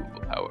of 2 of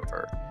them,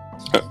 however.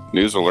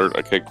 News alert,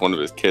 I kicked one of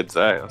his kids'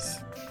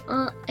 ass.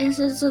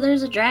 So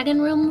there's a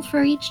dragon room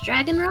for each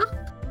dragon rock?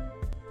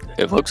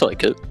 It looks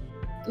like it.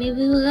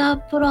 Maybe we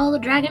gotta put all the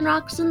dragon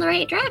rocks in the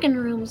right dragon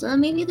rooms, and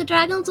maybe the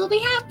dragons will be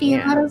happy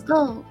and let us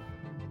go.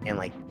 And,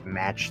 like,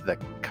 match the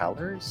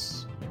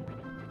colors?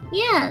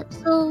 Yeah,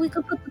 so we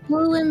could put the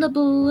blue in the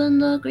blue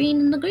and the green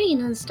in the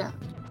green and stuff.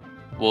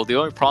 Well, the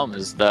only problem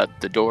is that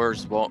the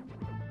doors won't...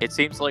 It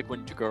seems like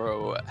when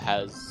Toguro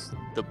has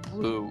the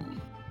blue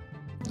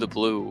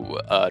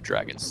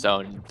dragon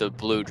stone, the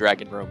blue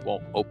dragon room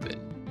won't open.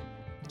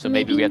 So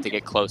maybe we have to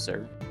get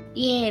closer.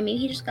 Yeah, maybe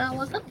you just gotta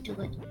walk up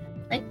to it.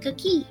 Like a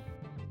key.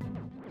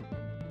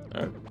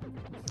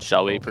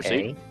 Shall we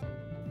proceed?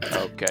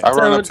 Okay. I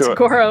run up to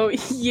Toguro,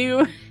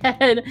 you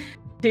head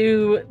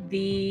to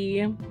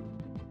the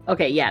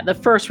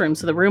first room,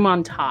 so the room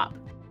on top.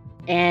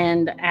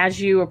 And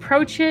as you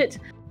approach it,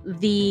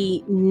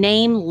 the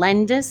name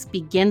Lendis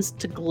begins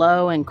to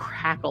glow and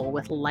crackle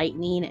with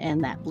lightning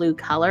and that blue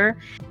color.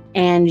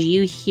 And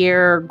you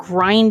hear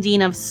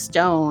grinding of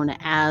stone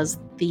as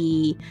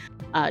the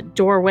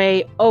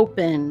doorway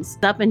opens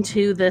up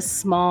into this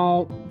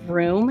small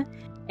room.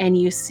 And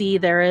you see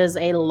there is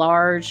a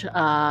large,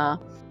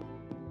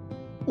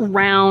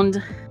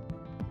 round,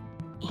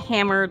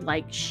 hammered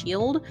like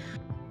shield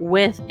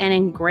with an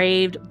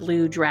engraved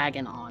blue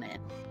dragon on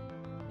it.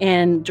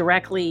 And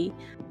directly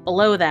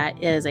below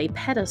that is a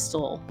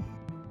pedestal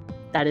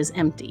that is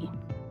empty.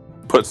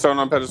 Put stone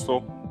on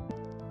pedestal.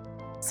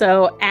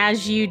 So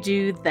as you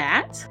do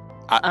that,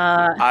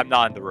 I'm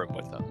not in the room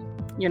with him.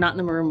 You're not in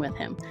the room with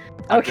him.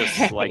 I'm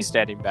just like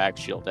standing back,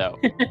 shield out.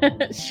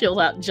 Shield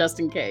out just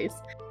in case.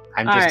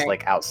 I'm just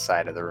like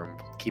outside of the room,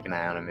 keep an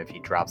eye on him. If he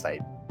drops, I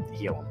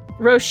heal him.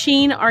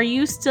 Roisin, are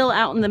you still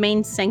out in the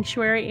main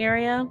sanctuary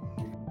area?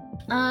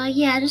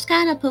 Yeah, just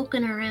kind of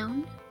poking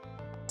around.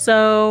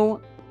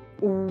 So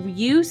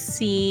you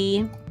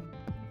see,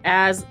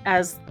 as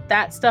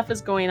that stuff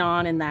is going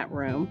on in that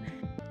room,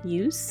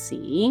 you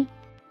see,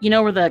 you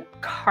know where the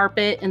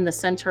carpet in the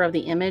center of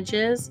the image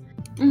is?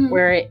 Mm-hmm.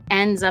 Where it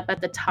ends up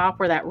at the top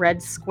where that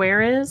red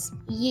square is?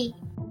 Yeah.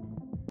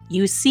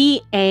 You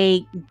see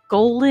a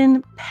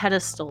golden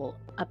pedestal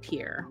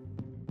appear.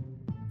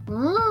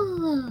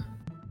 Oh.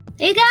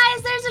 Hey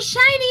guys, there's a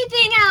shiny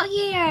thing out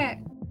here!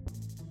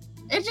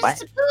 It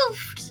just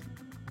poofed!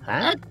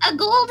 Huh? A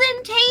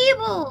golden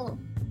table!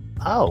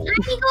 Oh.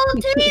 Shiny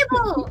gold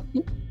table!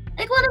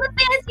 Like one of the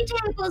fancy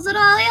tables that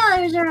all the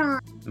others are on.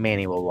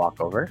 Manny will walk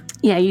over.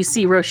 Yeah, you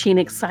see Roisin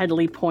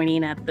excitedly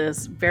pointing at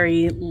this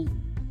very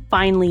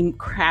finely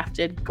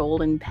crafted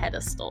golden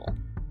pedestal.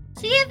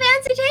 See, a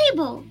fancy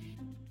table!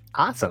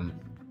 Awesome.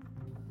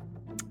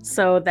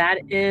 So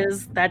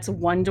that's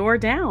one door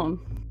down.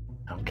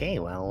 Okay,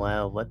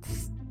 well,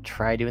 let's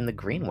try doing the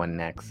green one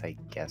next, I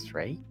guess,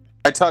 right?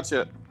 I touch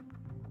it.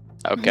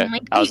 Okay.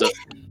 I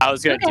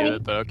was gonna do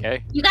it, but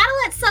okay. You gotta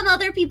let some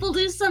other people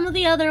do some of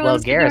the other Well,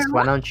 ones. Garrus,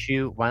 why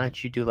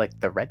don't you do like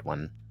the red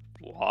one?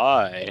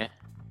 Why?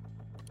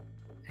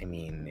 I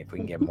mean, if we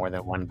can get more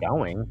than one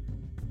going.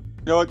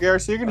 You know what,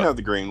 Garrus? You can have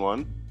the green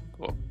one.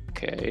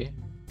 Okay.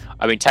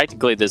 I mean,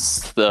 technically, this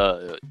is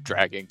the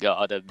dragon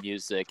god of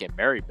music and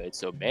merriment,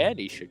 so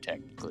Manny should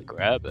technically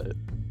grab it.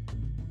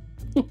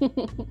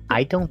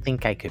 I don't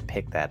think I could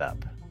pick that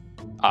up.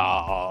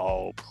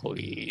 Oh,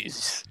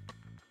 please.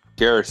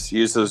 Garrus,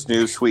 use those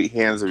new sweet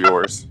hands of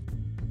yours.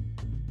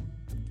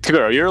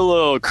 Toguro, you're a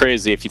little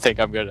crazy if you think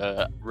I'm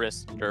gonna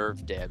risk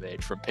nerve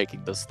damage from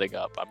picking this thing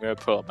up. I'm gonna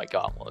put on my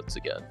gauntlets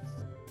again.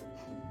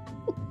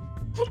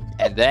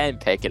 And then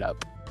pick it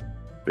up.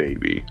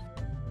 Baby.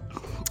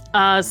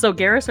 So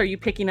Garrus, are you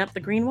picking up the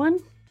green one?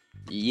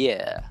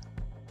 Yeah.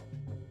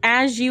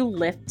 As you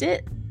lift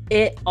it,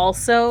 it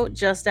also,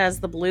 just as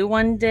the blue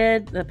one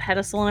did, the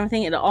pedestal and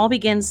everything, it all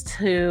begins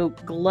to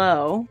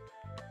glow,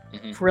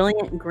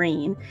 brilliant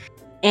green.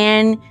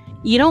 And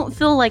you don't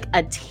feel like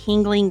a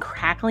tingling,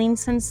 crackling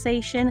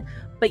sensation,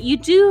 but you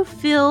do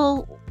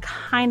feel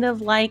kind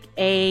of like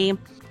a...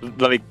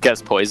 Let me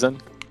guess, poison?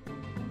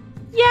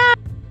 Yeah.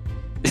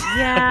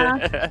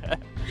 Yeah.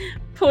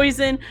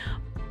 Poison.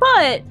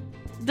 But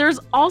there's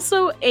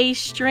also a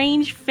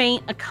strange,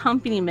 faint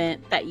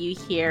accompaniment that you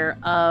hear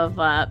of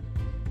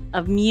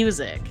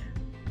music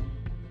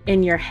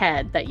in your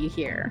head that you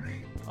hear.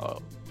 Oh,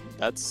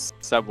 that's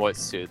somewhat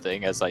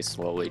soothing as I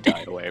slowly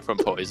die away from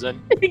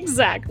poison.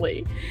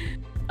 Exactly.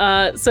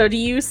 So do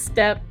you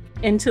step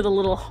into the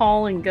little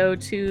hall and go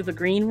to the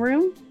green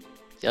room?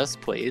 Yes,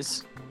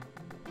 please.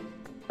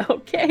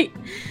 Okay.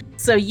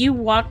 So you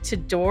walk to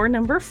door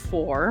number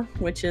 4,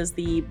 which is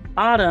the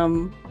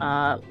bottom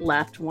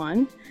left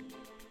one.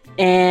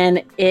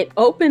 And it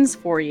opens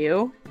for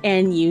you,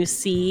 and you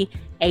see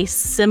a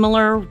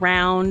similar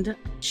round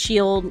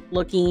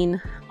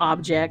shield-looking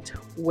object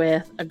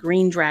with a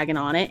green dragon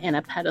on it and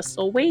a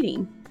pedestal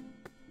waiting.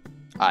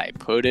 I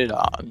put it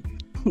on.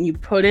 You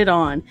put it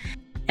on.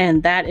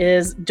 And that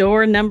is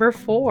door number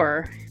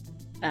 4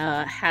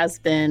 has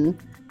been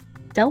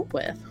dealt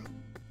with.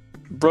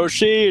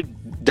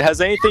 Roisin,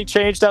 has anything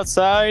changed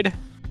outside?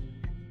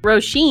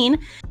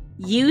 Roisin,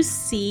 you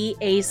see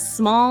a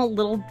small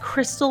little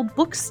crystal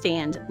book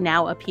stand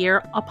now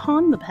appear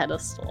upon the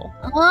pedestal.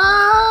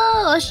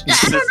 Oh, I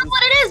don't know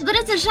what it is, but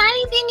it's a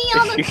shiny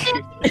thingy on the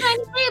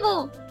shiny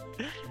table.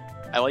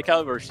 I like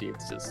how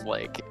Roisin's just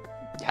like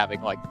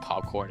having like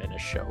popcorn in a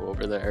show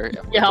over there. And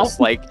we're Yeah. just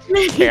like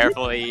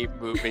carefully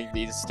moving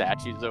these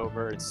statues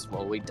over and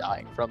slowly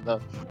dying from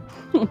them.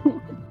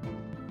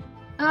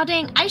 Oh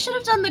dang, I should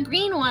have done the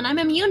green one. I'm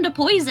immune to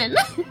poison.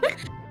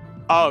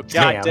 Oh god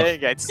Damn. dang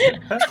it.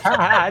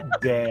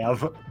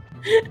 Damn.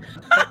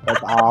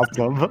 That's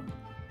awesome.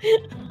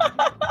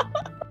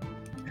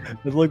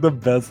 It's like the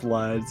best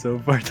line so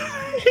far.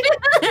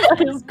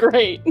 That is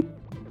great.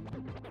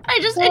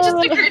 It just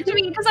occurred to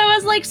me because I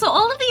was like, so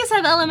all of these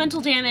have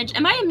elemental damage.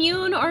 Am I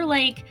immune or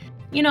like,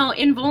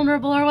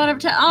 invulnerable or whatever?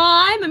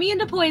 I'm immune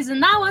to poison.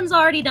 That one's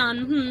already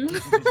done.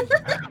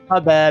 My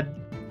bad.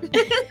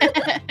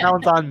 That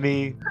one's on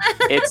me.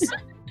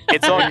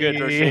 It's all good,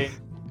 Roisin.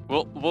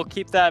 We'll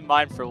keep that in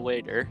mind for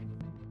later.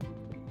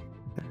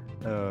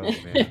 Oh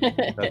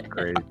man, that's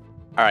great.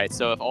 Alright,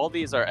 so if all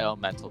these are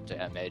elemental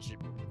damage,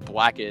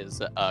 black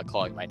is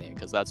calling my name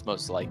because that's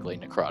most likely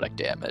necrotic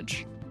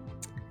damage.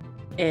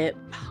 It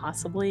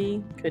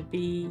possibly could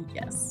be,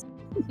 yes.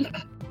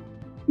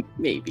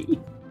 Maybe.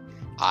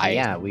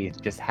 Yeah, we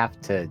just have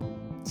to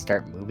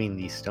start moving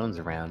these stones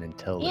around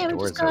until Yeah, the we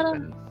doors just gotta-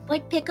 open.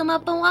 Like pick them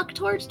up and walk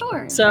towards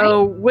doors.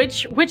 So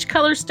which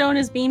color stone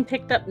is being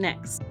picked up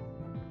next?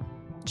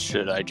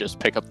 Should I just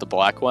pick up the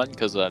black one?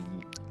 Because I'm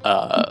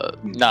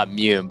not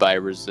immune, but I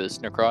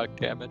resist necrotic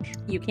damage.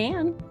 You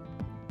can.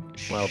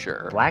 Well,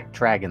 Sure. black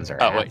dragons are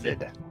Oh, wait.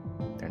 acid.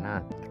 They're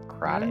not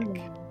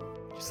necrotic.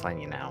 Just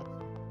letting you know.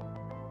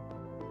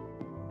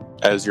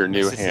 As your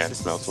new hand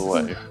melts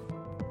away.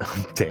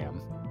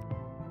 Damn.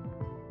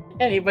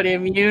 Anybody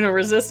immune or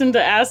resistant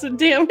to acid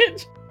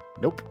damage?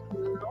 Nope.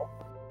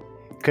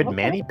 Could Okay.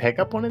 Manny pick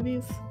up one of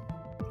these?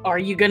 Are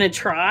you gonna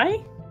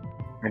try?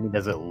 I mean,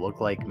 does it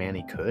look like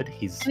Manny could?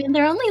 I mean,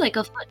 they're only like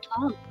a foot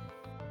tall.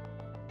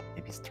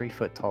 If he's 3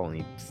 foot tall and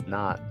he's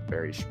not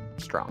very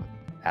strong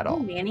at Oh, all.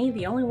 Manny,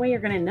 the only way you're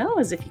gonna know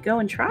is if you go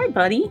and try,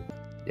 buddy.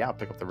 Yeah, I'll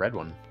pick up the red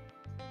one.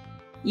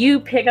 You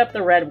pick up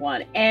the red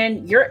one,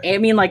 and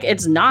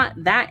it's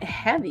not that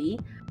heavy,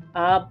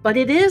 but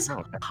it is Oh,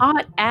 okay.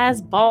 hot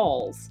as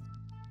balls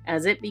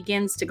as it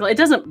begins to glow. It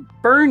doesn't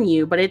burn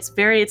you, but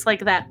it's like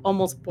that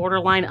almost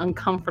borderline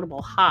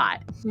uncomfortable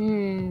hot.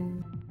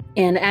 And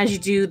as you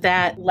do,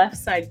 that left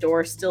side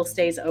door still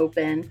stays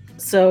open.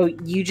 So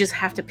you just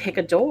have to pick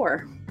a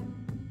door.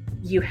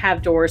 You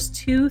have doors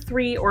 2,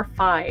 3, or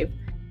 5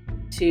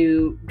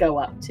 to go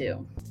up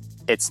to.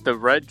 It's the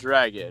red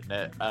dragon.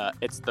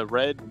 It's the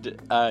red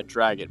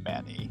dragon,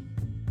 Manny.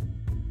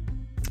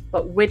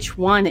 But which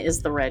one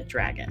is the red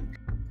dragon?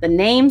 The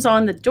names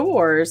on the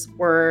doors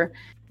were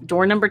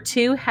door number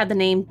 2 had the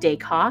name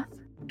Dakoth,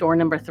 door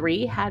number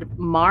 3 had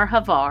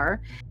Marhavar,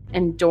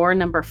 and door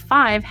number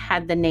 5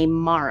 had the name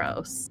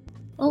Maros.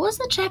 What was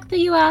the check that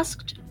you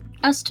asked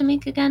us to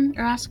make again?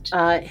 Or asked?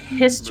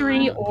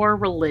 History or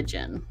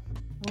religion?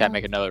 Can I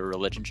make another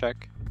religion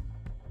check?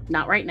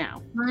 Not right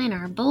now. Mine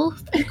are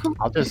both.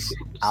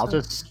 I'll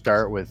just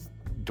start with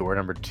door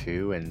number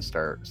 2 and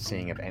start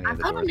seeing if any of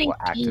the I got a doors will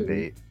 19.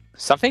 activate.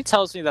 Something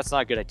tells me that's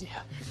not a good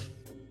idea.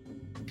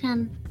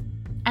 10.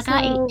 I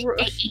got So,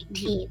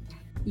 18.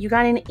 You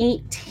got an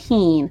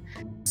 18.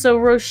 So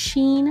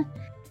Roisin,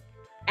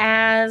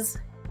 as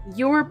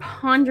you're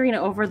pondering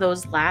over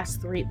those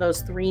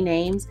three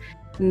names,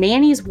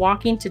 Manny's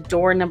walking to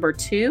door number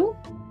 2.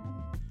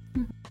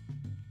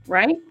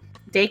 Right?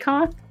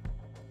 Dakoth?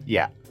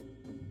 Yeah.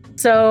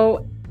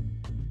 So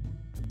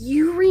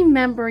you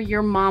remember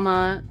your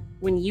mama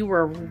when you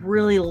were a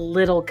really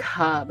little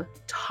cub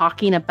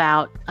talking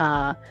about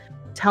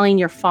telling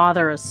your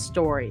father a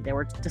story. They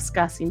were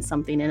discussing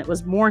something and it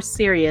was more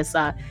serious.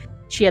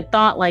 She had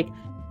thought like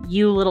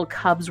you little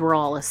cubs were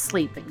all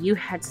asleep, but you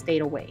had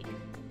stayed awake.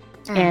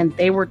 And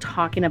they were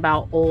talking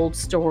about old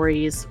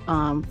stories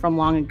from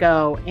long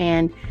ago.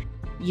 And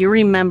you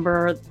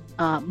remember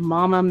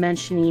Mama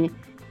mentioning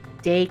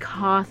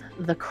Dakoth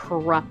the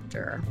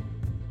Corruptor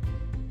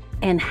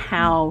and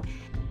how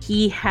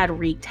he had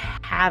wreaked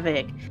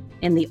havoc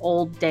in the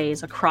old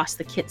days across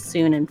the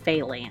Kitsune and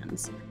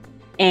Feylands.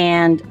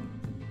 And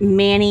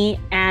Manny,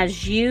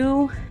 as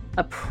you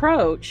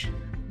approach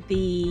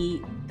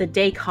the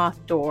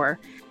Dakoth door,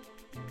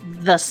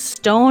 the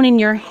stone in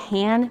your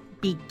hand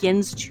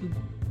begins to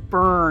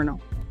burn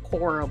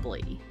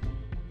horribly.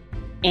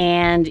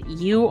 And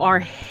you are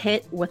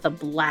hit with a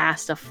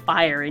blast of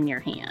fire in your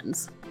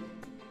hands.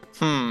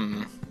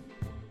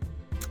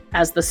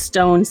 As the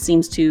stone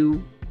seems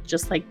to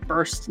just like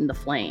burst into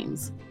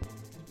flames.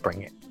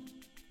 Bring it.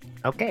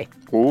 Okay.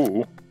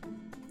 Ooh.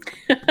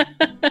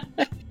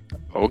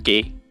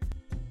 Okay.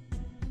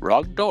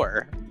 Wrong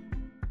door.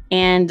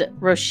 And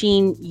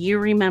Roisin, you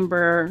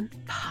remember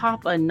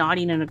Papa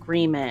nodding in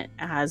agreement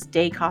as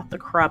Dakoth the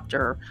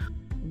Corruptor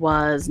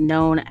was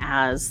known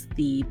as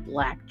the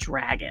Black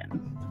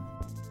Dragon.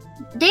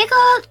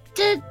 Dakoth,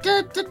 the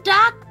Dirk,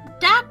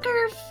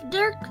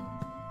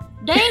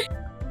 the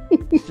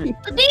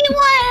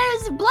D1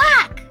 is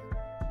black.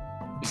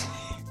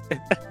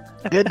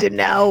 Good to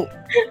know.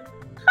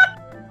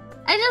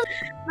 I just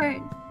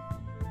heard.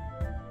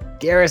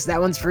 Garrus, that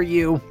one's for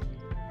you.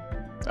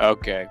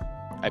 Okay.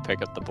 I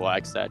pick up the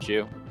black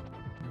statue.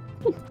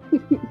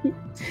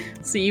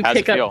 So you How's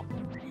pick it up. feel?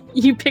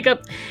 You pick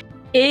up.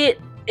 It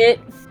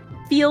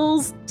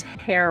feels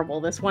terrible.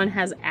 This one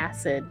has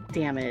acid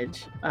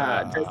damage.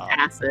 Does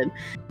acid.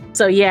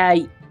 So yeah,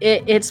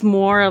 it's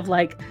more of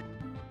like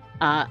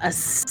a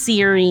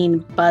searing,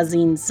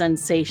 buzzing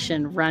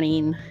sensation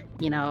running.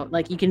 You know,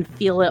 like you can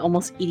feel it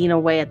almost eating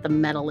away at the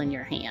metal in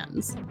your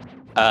hands. Do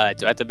I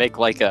have to make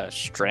like a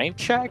strength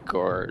check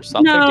or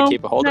something to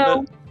keep a hold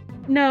of it?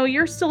 No,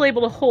 you're still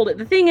able to hold it.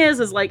 The thing is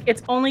like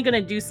it's only going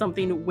to do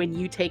something when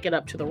you take it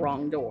up to the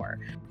wrong door.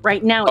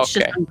 Right now, it's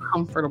just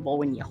uncomfortable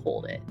when you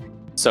hold it.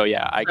 So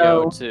yeah, I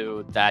go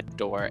to that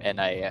door and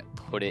I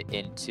put it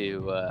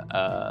into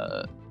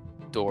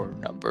door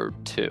number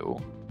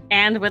 2.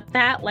 And with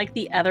that, like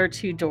the other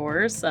 2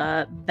 doors,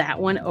 that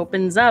one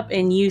opens up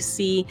and you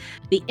see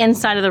the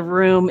inside of the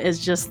room is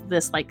just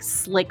this like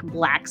slick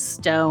black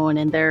stone.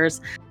 And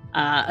there's,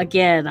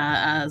 again,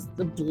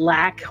 the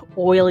black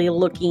oily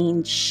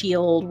looking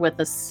shield with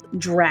a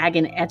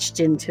dragon etched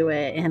into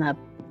it and a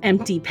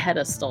empty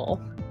pedestal.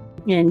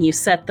 And you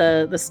set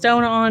the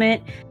stone on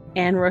it.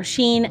 And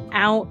Roisin,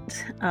 out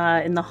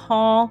in the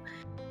hall,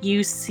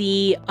 you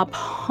see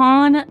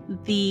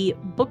upon the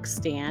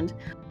bookstand,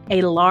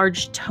 a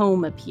large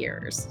tome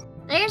appears.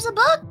 There's a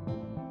book.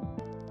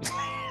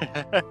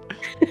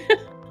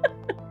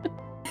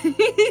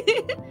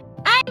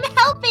 I'm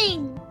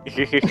helping.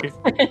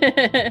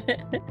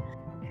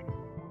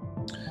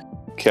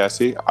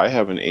 Cassie, I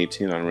have an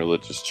 18 on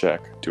religious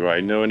check. Do I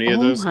know any of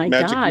those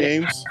magic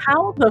names?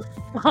 How the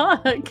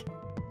fuck?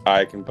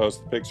 I can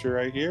post the picture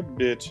right here,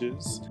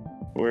 bitches.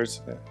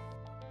 Where's that?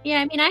 Yeah,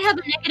 I mean, I have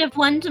a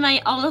 -1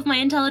 to all of my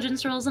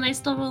intelligence rolls, and I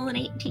still roll an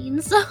 18.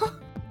 So.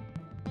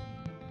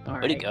 All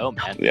Way to go,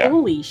 man. Yeah.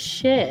 Holy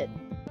shit.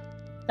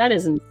 That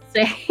is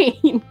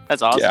insane.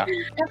 That's awesome.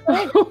 Yeah.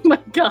 Oh my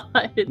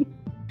god.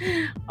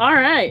 All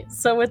right.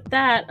 So with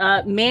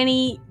that,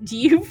 Manny, do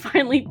you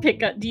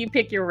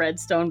pick your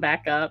redstone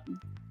back up?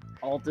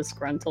 All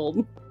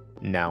disgruntled.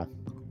 No.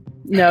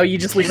 No, you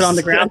just leave it on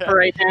the ground for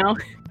right now.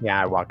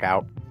 Yeah, I walk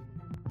out.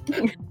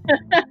 Oh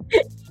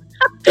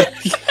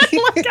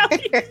my god,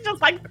 he's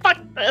just like, fuck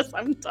this,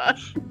 I'm done.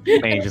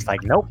 And you're just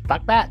like, nope,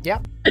 fuck that.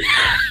 Yep.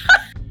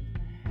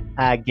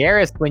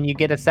 Garrus, when you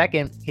get a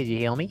second, could you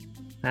heal me?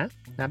 Huh?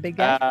 Not big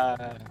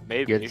guy?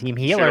 Maybe. You're the team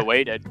healer. Should've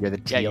waited. You're the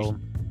team.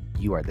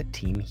 You are the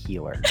team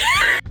healer.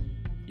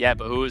 Yeah,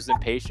 but who was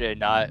impatient and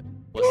not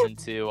listen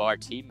to our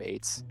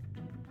teammates?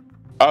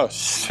 Oh,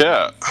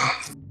 shit.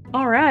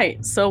 All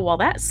right. So while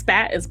that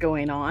spat is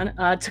going on,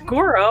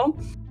 Tagoro,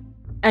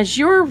 as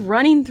you're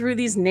running through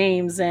these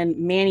names and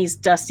Manny's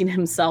dusting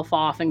himself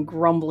off and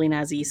grumbling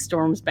as he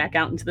storms back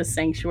out into the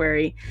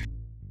sanctuary,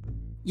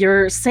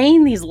 you're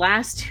saying these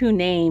last 2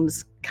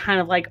 names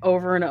kind of like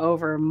over and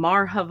over,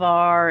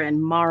 Marhavar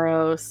and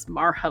Maros,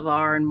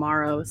 Marhavar and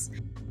Maros.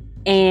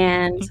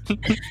 And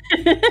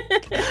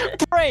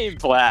brain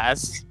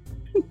blast.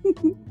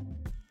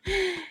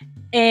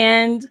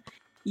 And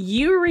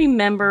you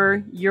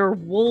remember your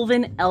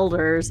Wolven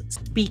elders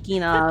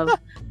speaking of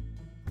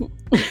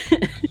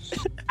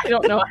I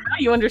don't know how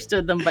you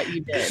understood them, but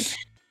you did.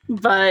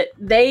 But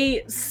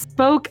they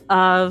spoke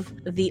of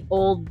the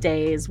old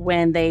days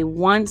when they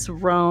once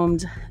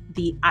roamed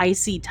the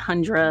icy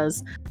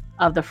tundras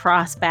of the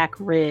Frostback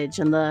Ridge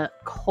and the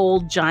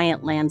cold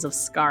giant lands of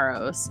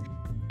Scaros.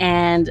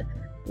 And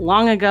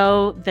long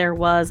ago, there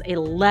was a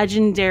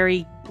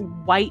legendary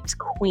white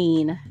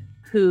queen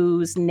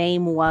whose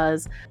name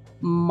was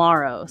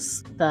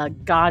Maros, the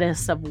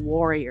goddess of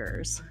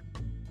warriors.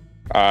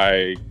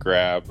 I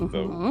grab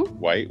the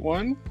white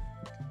one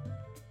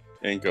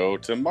and go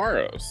to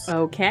Maros.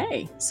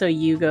 Okay, so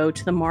you go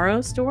to the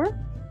Maros store?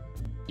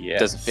 Yes.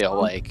 Does it feel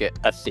like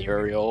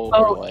ethereal?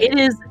 Oh, or like... it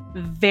is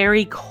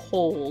very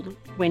cold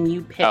when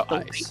you pick the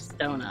white ice.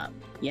 stone up.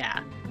 Yeah.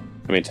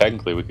 I mean,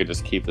 technically, we could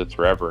just keep this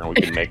forever, and we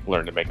could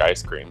learn to make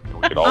ice cream. And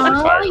we could all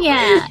retire. Oh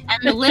yeah,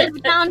 and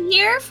live down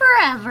here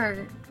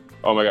forever.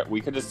 Oh my god,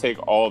 we could just take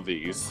all of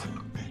these,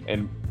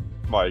 and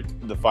like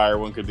the fire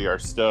one could be our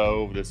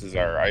stove. This is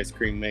our ice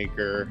cream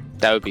maker.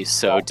 That would be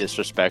so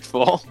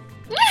disrespectful.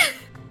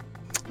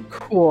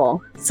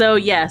 Cool. So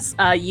yes,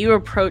 you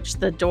approach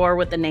the door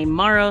with the name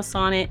Maros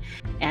on it,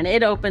 and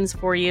it opens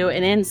for you,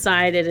 and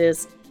inside it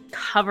is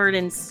covered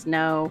in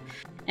snow,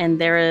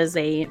 and there is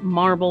a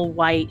marble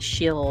white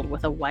shield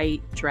with a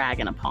white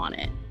dragon upon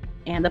it,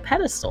 and a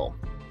pedestal.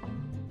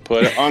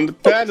 Put it on the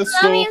pedestal.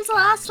 That means the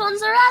last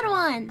one's a red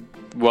one.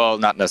 Well,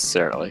 not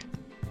necessarily.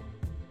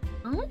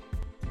 Huh?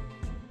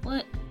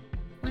 What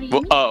do you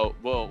mean?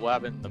 What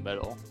happened in the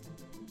middle?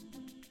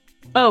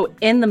 Oh,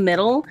 in the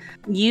middle,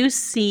 you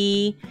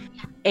see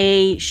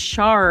a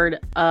shard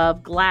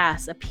of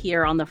glass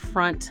appear on the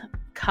front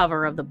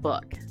cover of the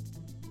book,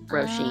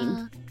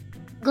 Roisin.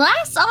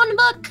 Glass on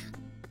book.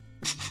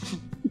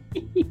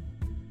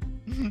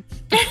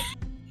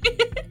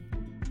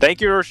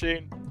 Thank you,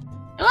 Roisin.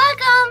 You're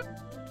welcome.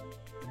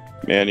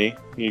 Manny,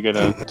 you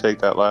gonna take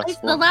that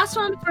last The one? last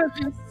one for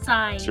this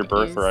side. It's your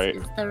birthright.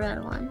 Is the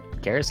red one.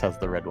 Garrus has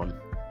the red one.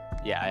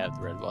 Yeah, I have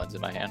the red ones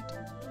in my hand.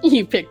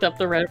 You picked up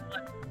the red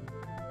one.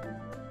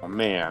 Oh,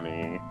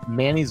 Manny.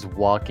 Manny's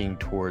walking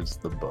towards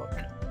the book.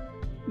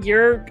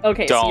 You're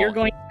okay. So you're Don't.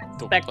 going to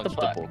Don't inspect the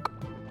touch book.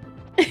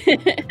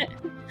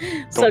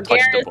 Don't So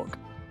touch the book.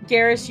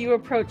 Garrus, you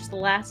approach the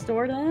last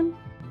door then?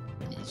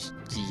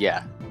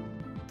 Yeah.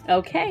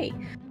 Okay.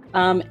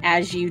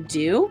 As you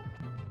do,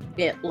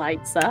 it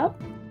lights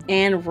up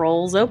and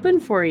rolls open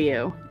for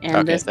you. And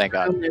Okay, this thank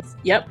God. room is,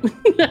 yep.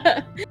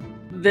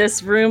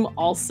 This room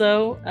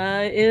also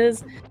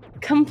is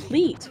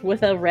complete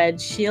with a red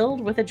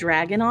shield with a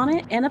dragon on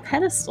it and a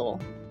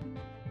pedestal.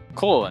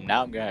 Cool, and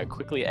now I'm gonna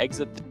quickly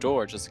exit the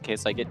door just in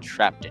case I get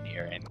trapped in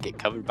here and get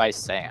covered by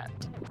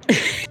sand.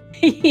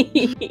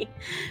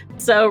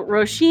 So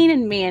Roisin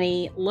and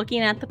Manny,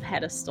 looking at the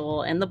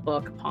pedestal and the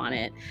book upon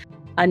it,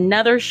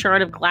 another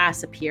shard of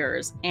glass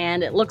appears,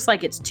 and it looks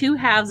like it's two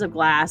halves of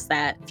glass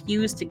that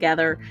fuse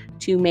together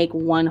to make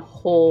one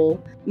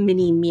whole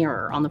mini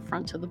mirror on the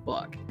front of the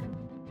book.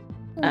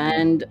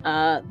 And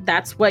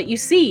that's what you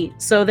see.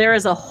 So there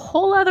is a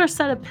whole other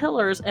set of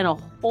pillars and a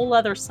whole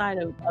other side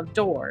of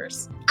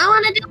doors. I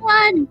want to do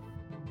one.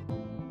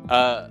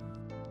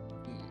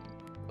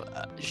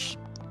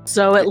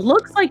 So it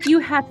looks like you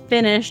have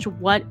finished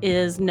what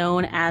is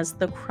known as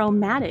the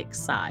chromatic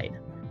side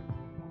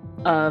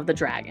of the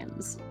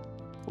dragons.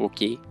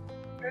 Okay.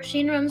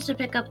 Roisin runs to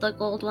pick up the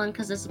gold one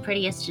because it's the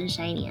prettiest and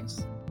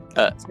shiniest.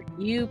 So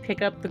you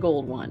pick up the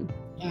gold one.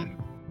 Yeah.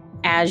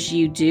 As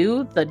you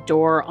do, the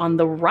door on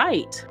the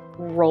right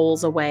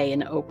rolls away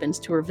and opens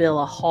to reveal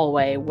a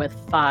hallway with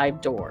 5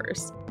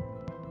 doors.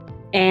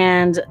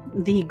 And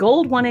the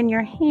gold one in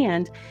your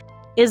hand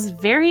is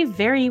very,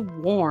 very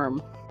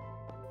warm.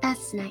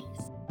 That's nice.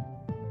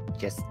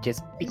 Just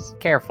be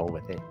careful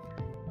with it.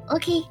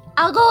 Okay,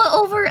 I'll go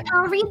over.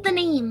 I'll read the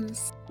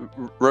names.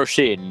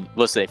 Roisin,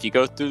 listen, if you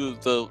go through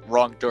the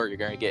wrong door, you're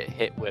gonna get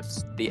hit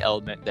with the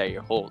element that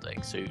you're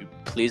holding, so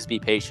please be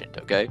patient,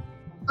 okay?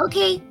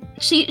 Okay.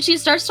 She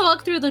starts to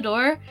walk through the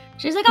door.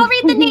 She's like, I'll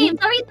read the names.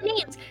 I'll read the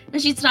names.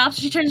 And she stops.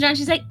 She turns around.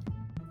 She's like,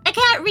 I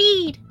can't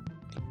read.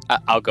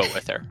 I'll go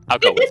with her. I'll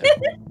go with her.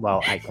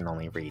 Well, I can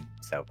only read,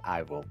 so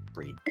I will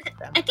read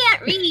them. I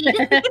can't read.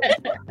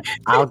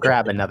 I'll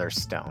grab another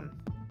stone.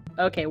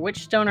 Okay,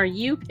 which stone are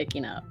you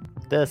picking up?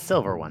 The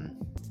silver one.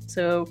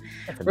 So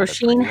That's another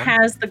Roisin pretty one.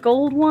 has the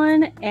gold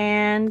one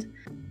and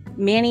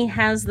Manny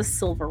has the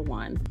silver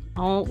one.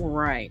 All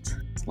right.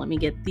 So let me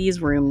get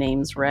these room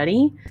names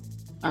ready.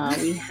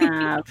 We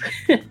have...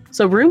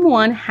 So room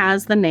 1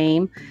 has the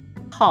name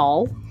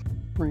Hall.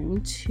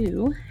 Room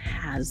 2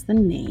 has the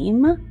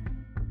name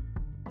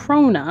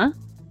Krona.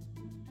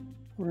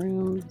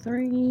 Room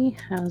 3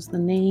 has the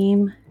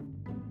name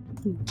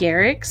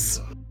Garrix.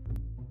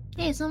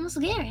 Hey, it's almost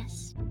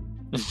Garrus.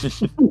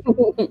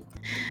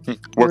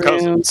 We're Room-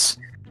 cousins.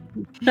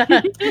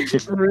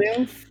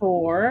 Room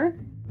 4.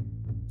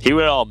 He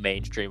went all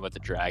mainstream with the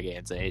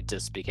dragons, and it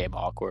just became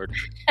awkward.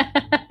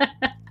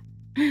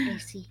 I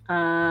see.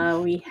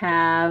 We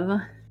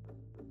have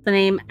the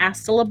name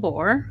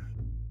Astalabor.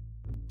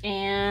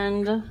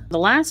 And the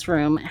last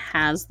room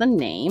has the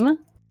name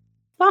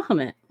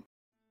Bahamut.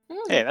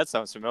 Hey, that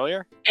sounds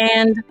familiar.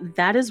 And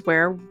that is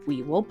where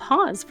we will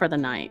pause for the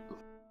night.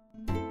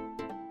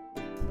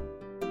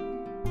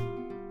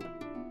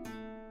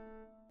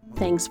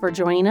 Thanks for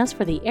joining us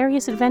for the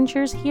Arius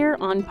Adventures here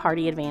on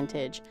Party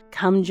Advantage.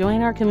 Come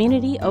join our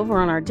community over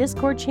on our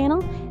Discord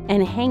channel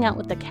and hang out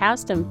with the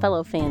cast and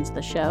fellow fans of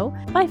the show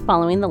by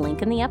following the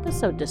link in the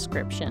episode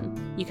description.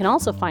 You can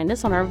also find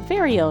us on our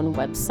very own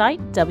website,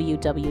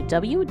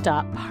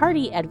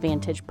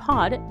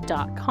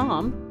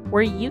 www.partyadvantagepod.com,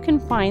 where you can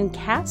find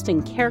cast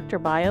and character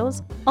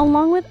bios,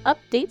 along with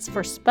updates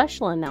for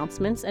special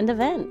announcements and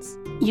events.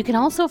 You can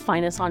also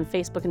find us on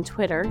Facebook and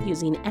Twitter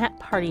using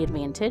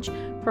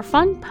 @PartyAdvantage for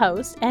fun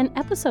posts and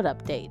episode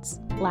updates.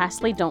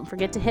 Lastly, don't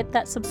forget to hit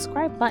that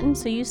subscribe button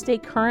so you stay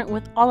current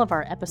with all of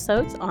our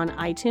episodes on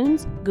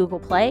iTunes, Google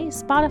Play,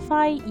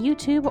 Spotify,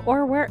 YouTube,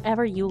 or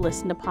wherever you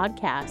listen to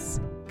podcasts.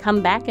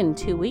 Come back in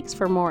 2 weeks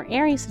for more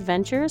Arius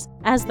Adventures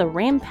as the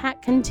Ram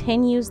Pack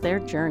continues their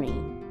journey.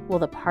 Will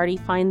the party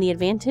find the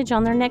advantage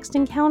on their next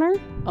encounter?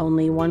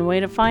 Only one way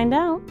to find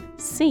out.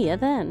 See ya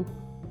then.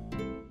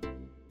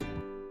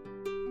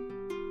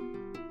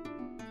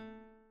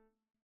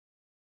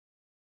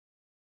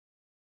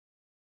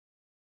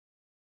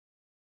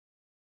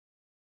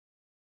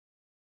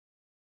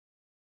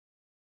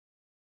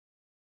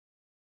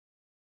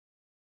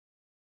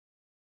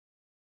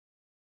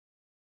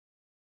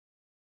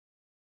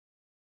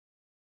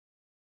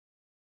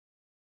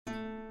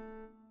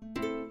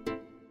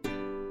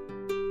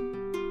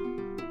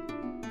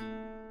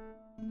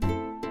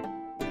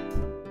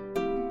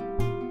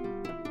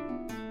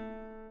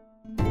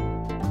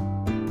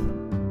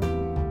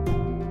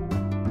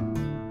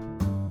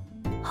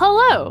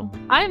 Hello,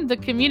 I'm the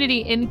community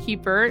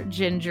innkeeper,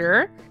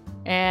 Ginger,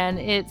 and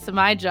it's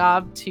my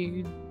job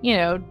to,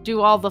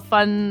 do all the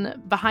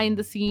fun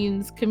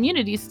behind-the-scenes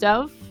community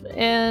stuff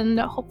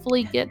and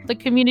hopefully get the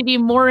community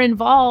more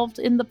involved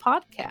in the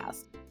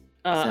podcast.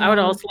 I would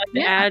also like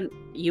to add,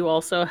 you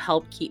also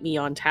help keep me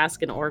on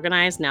task and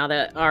organized now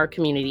that our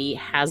community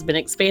has been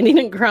expanding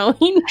and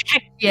growing.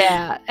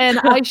 Yeah, and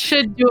I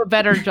should do a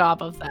better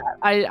job of that.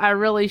 I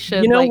really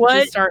should. You know what?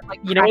 Just start,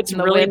 What's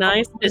really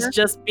nice is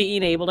just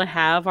being able to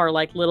have our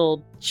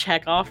little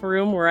check off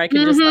room where I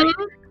can just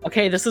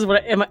okay, this is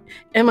what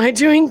am I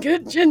doing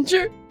good,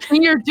 Ginger?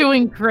 You're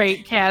doing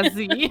great,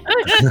 Cassie.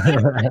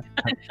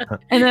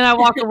 And then I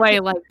walk away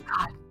like,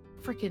 God,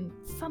 freaking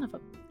son of a,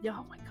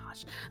 oh my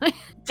gosh.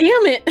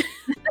 Damn it.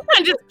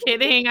 I'm just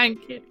kidding. I'm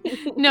kidding.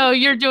 No,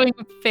 you're doing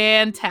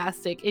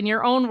fantastic. In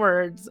your own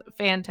words,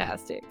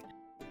 fantastic.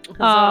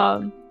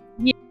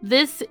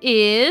 This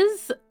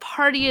is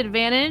Party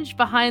Advantage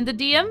behind the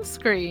DM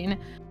screen,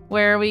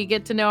 where we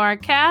get to know our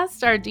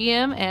cast, our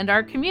DM, and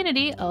our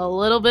community a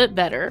little bit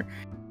better.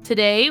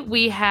 Today,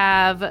 we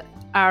have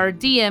our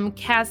DM,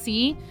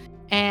 Cassie,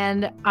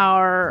 and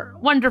our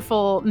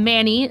wonderful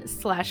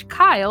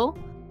Manny/Kyle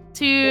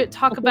to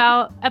talk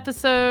about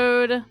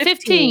episode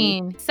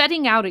 15,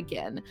 Setting Out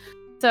Again.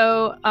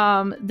 So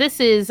this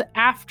is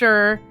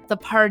after the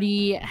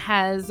party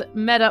has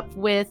met up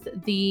with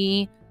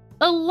the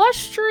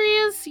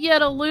illustrious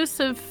yet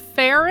elusive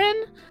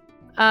Farron,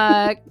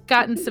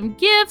 gotten some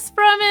gifts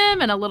from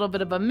him and a little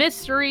bit of a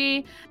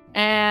mystery,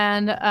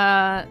 and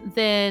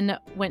then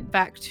went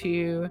back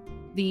to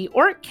the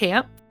orc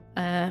camp,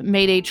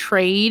 made a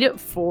trade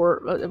for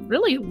a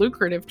really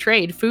lucrative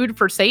trade, food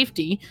for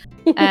safety,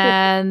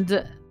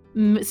 and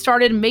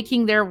started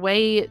making their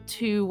way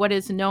to what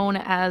is known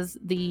as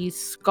the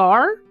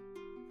Scar.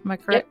 Am I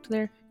correct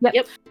there?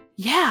 Yep.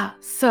 Yeah.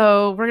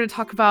 So we're going to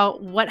talk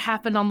about what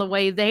happened on the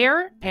way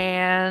there,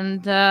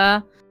 and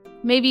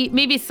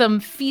maybe some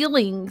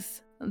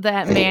feelings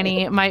that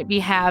Manny might be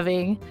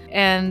having,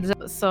 and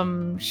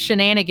some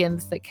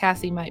shenanigans that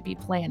Cassie might be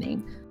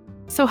planning.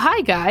 So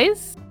hi,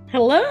 guys.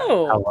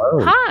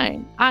 Hello.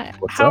 Hi.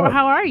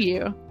 How are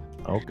you?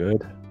 Oh,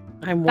 good.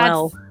 I'm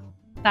well.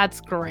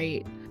 That's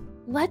great.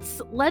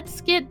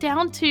 Let's get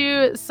down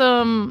to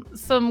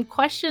some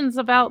questions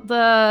about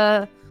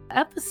the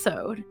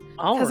episode,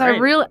 because I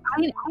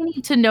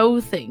need to know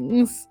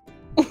things.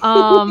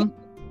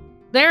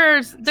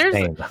 There's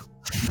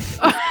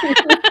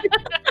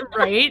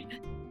right.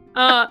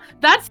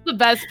 That's the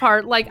best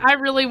part. I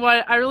really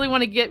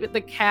want to give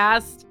the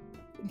cast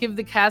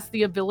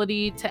the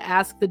ability to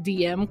ask the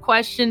DM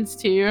questions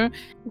too,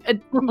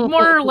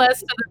 more or less,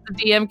 so that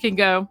the DM can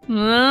go,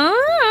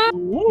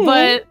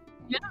 but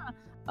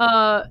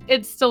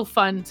it's still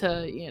fun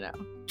to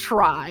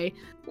try.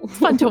 It's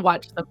fun to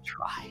watch them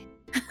try.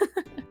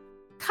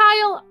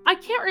 Kyle, I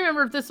can't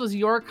remember if this was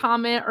your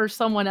comment or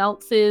someone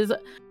else's,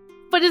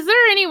 but is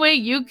there any way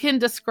you can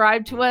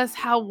describe to us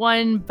how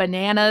one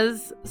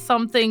bananas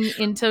something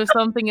into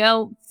something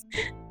else?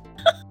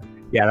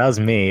 Yeah, that was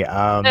me.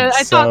 I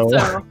thought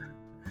so.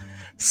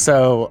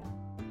 So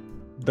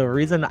the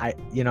reason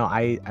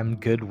I'm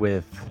good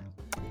with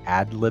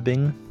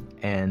ad-libbing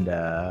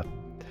and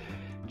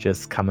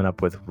just coming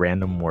up with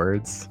random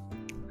words.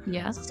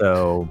 Yeah.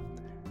 So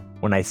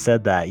when I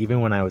said that,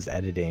 even when I was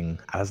editing,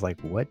 I was like,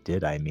 what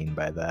did I mean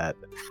by that?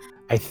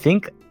 I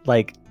think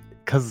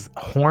because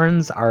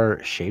horns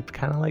are shaped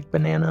kind of like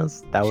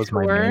bananas. That was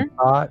my main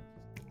thought.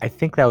 I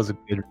think that was a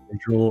good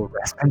visual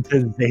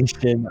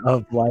representation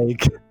of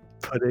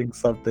putting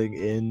something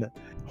in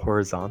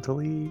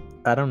horizontally.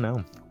 I don't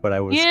know what I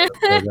was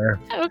there.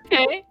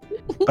 Okay.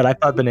 But I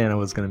thought banana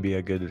was going to be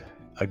a good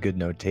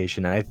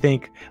notation. And I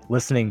think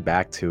listening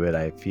back to it,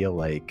 I feel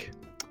like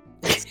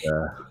it's,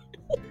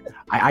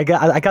 I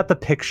got the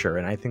picture,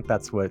 and I think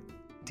that's what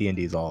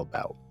D&D is all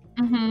about.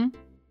 Mm-hmm.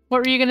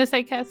 What were you going to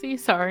say, Cassie?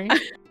 Sorry.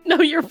 No,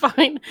 you're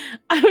fine.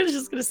 I was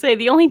just going to say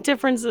the only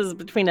differences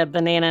between a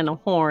banana and a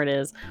horn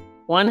is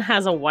one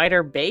has a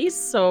wider base.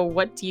 So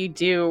what do you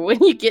do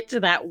when you get to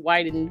that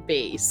widened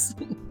base?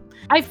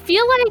 I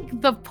feel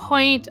like the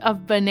point of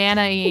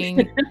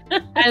bananaing,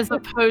 as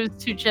opposed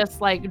to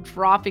just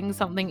dropping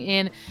something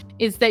in,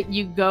 is that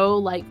you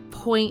go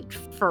point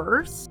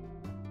first.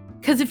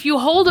 Because if you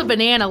hold a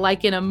banana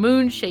in a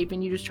moon shape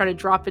and you just try to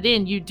drop it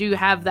in, you do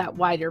have that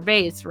wider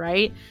base,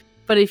 right?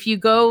 But if you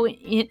go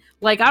in,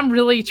 like, I'm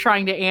really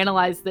trying to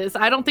analyze this.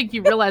 I don't think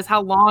you realize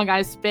how long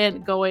I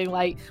spent going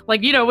like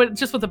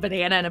just with a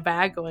banana in a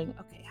bag going,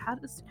 okay, how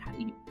do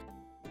you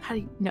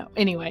no,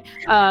 anyway,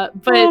 but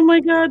oh my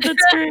god,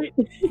 that's great.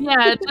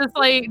 yeah,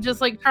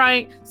 just like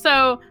trying.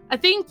 So I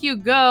think you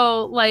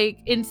go, like,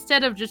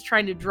 instead of just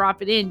trying to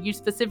drop it in, you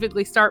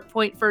specifically start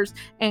point first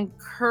and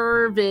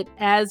curve it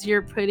as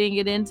you're putting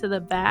it into the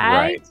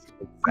bag. Right.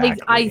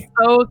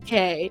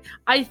 Exactly.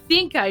 I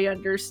think I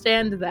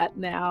understand that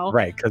now.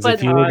 Right, because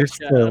if you were just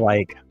to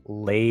like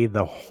lay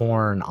the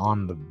horn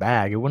on the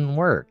bag, it wouldn't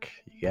work.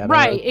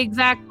 Right,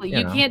 exactly.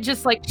 You can't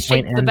just like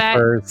shake the bag,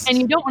 and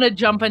you don't want to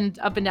jump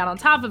up and down on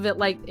top of it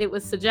like it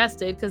was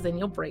suggested, because then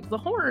you'll break the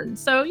horn.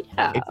 So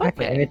yeah, exactly.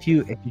 okay. And if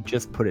you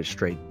just put it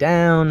straight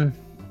down,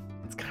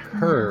 it's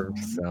curved.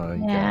 So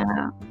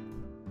yeah.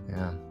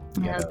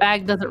 The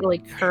bag doesn't really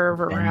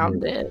curve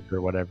around it or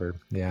whatever.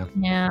 Yeah.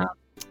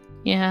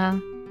 Yeah.